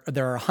 there are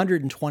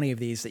 120 of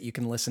these that you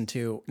can listen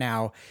to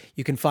now.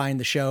 You can find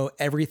the show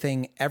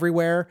Everything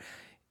Everywhere,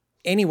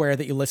 anywhere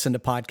that you listen to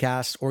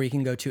podcasts, or you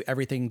can go to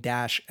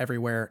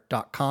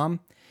everything-everywhere.com.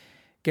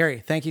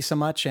 Gary, thank you so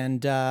much,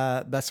 and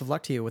best of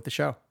luck to you with the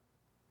show.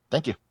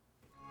 Thank you.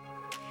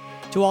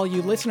 To all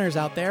you listeners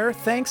out there,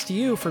 thanks to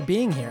you for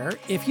being here.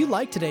 If you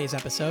liked today's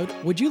episode,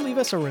 would you leave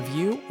us a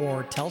review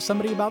or tell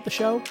somebody about the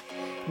show?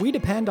 We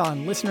depend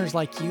on listeners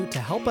like you to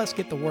help us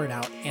get the word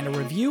out, and a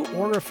review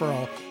or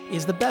referral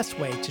is the best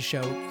way to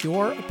show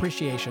your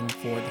appreciation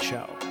for the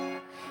show.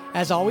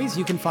 As always,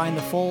 you can find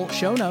the full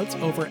show notes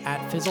over at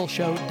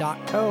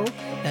fizzleshow.co.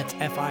 That's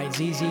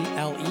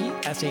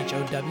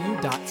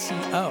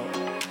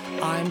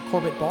FIZZLESHOW.co. I'm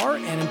Corbett Barr,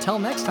 and until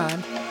next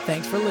time,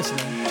 thanks for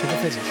listening to The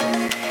Fizzle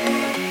Show.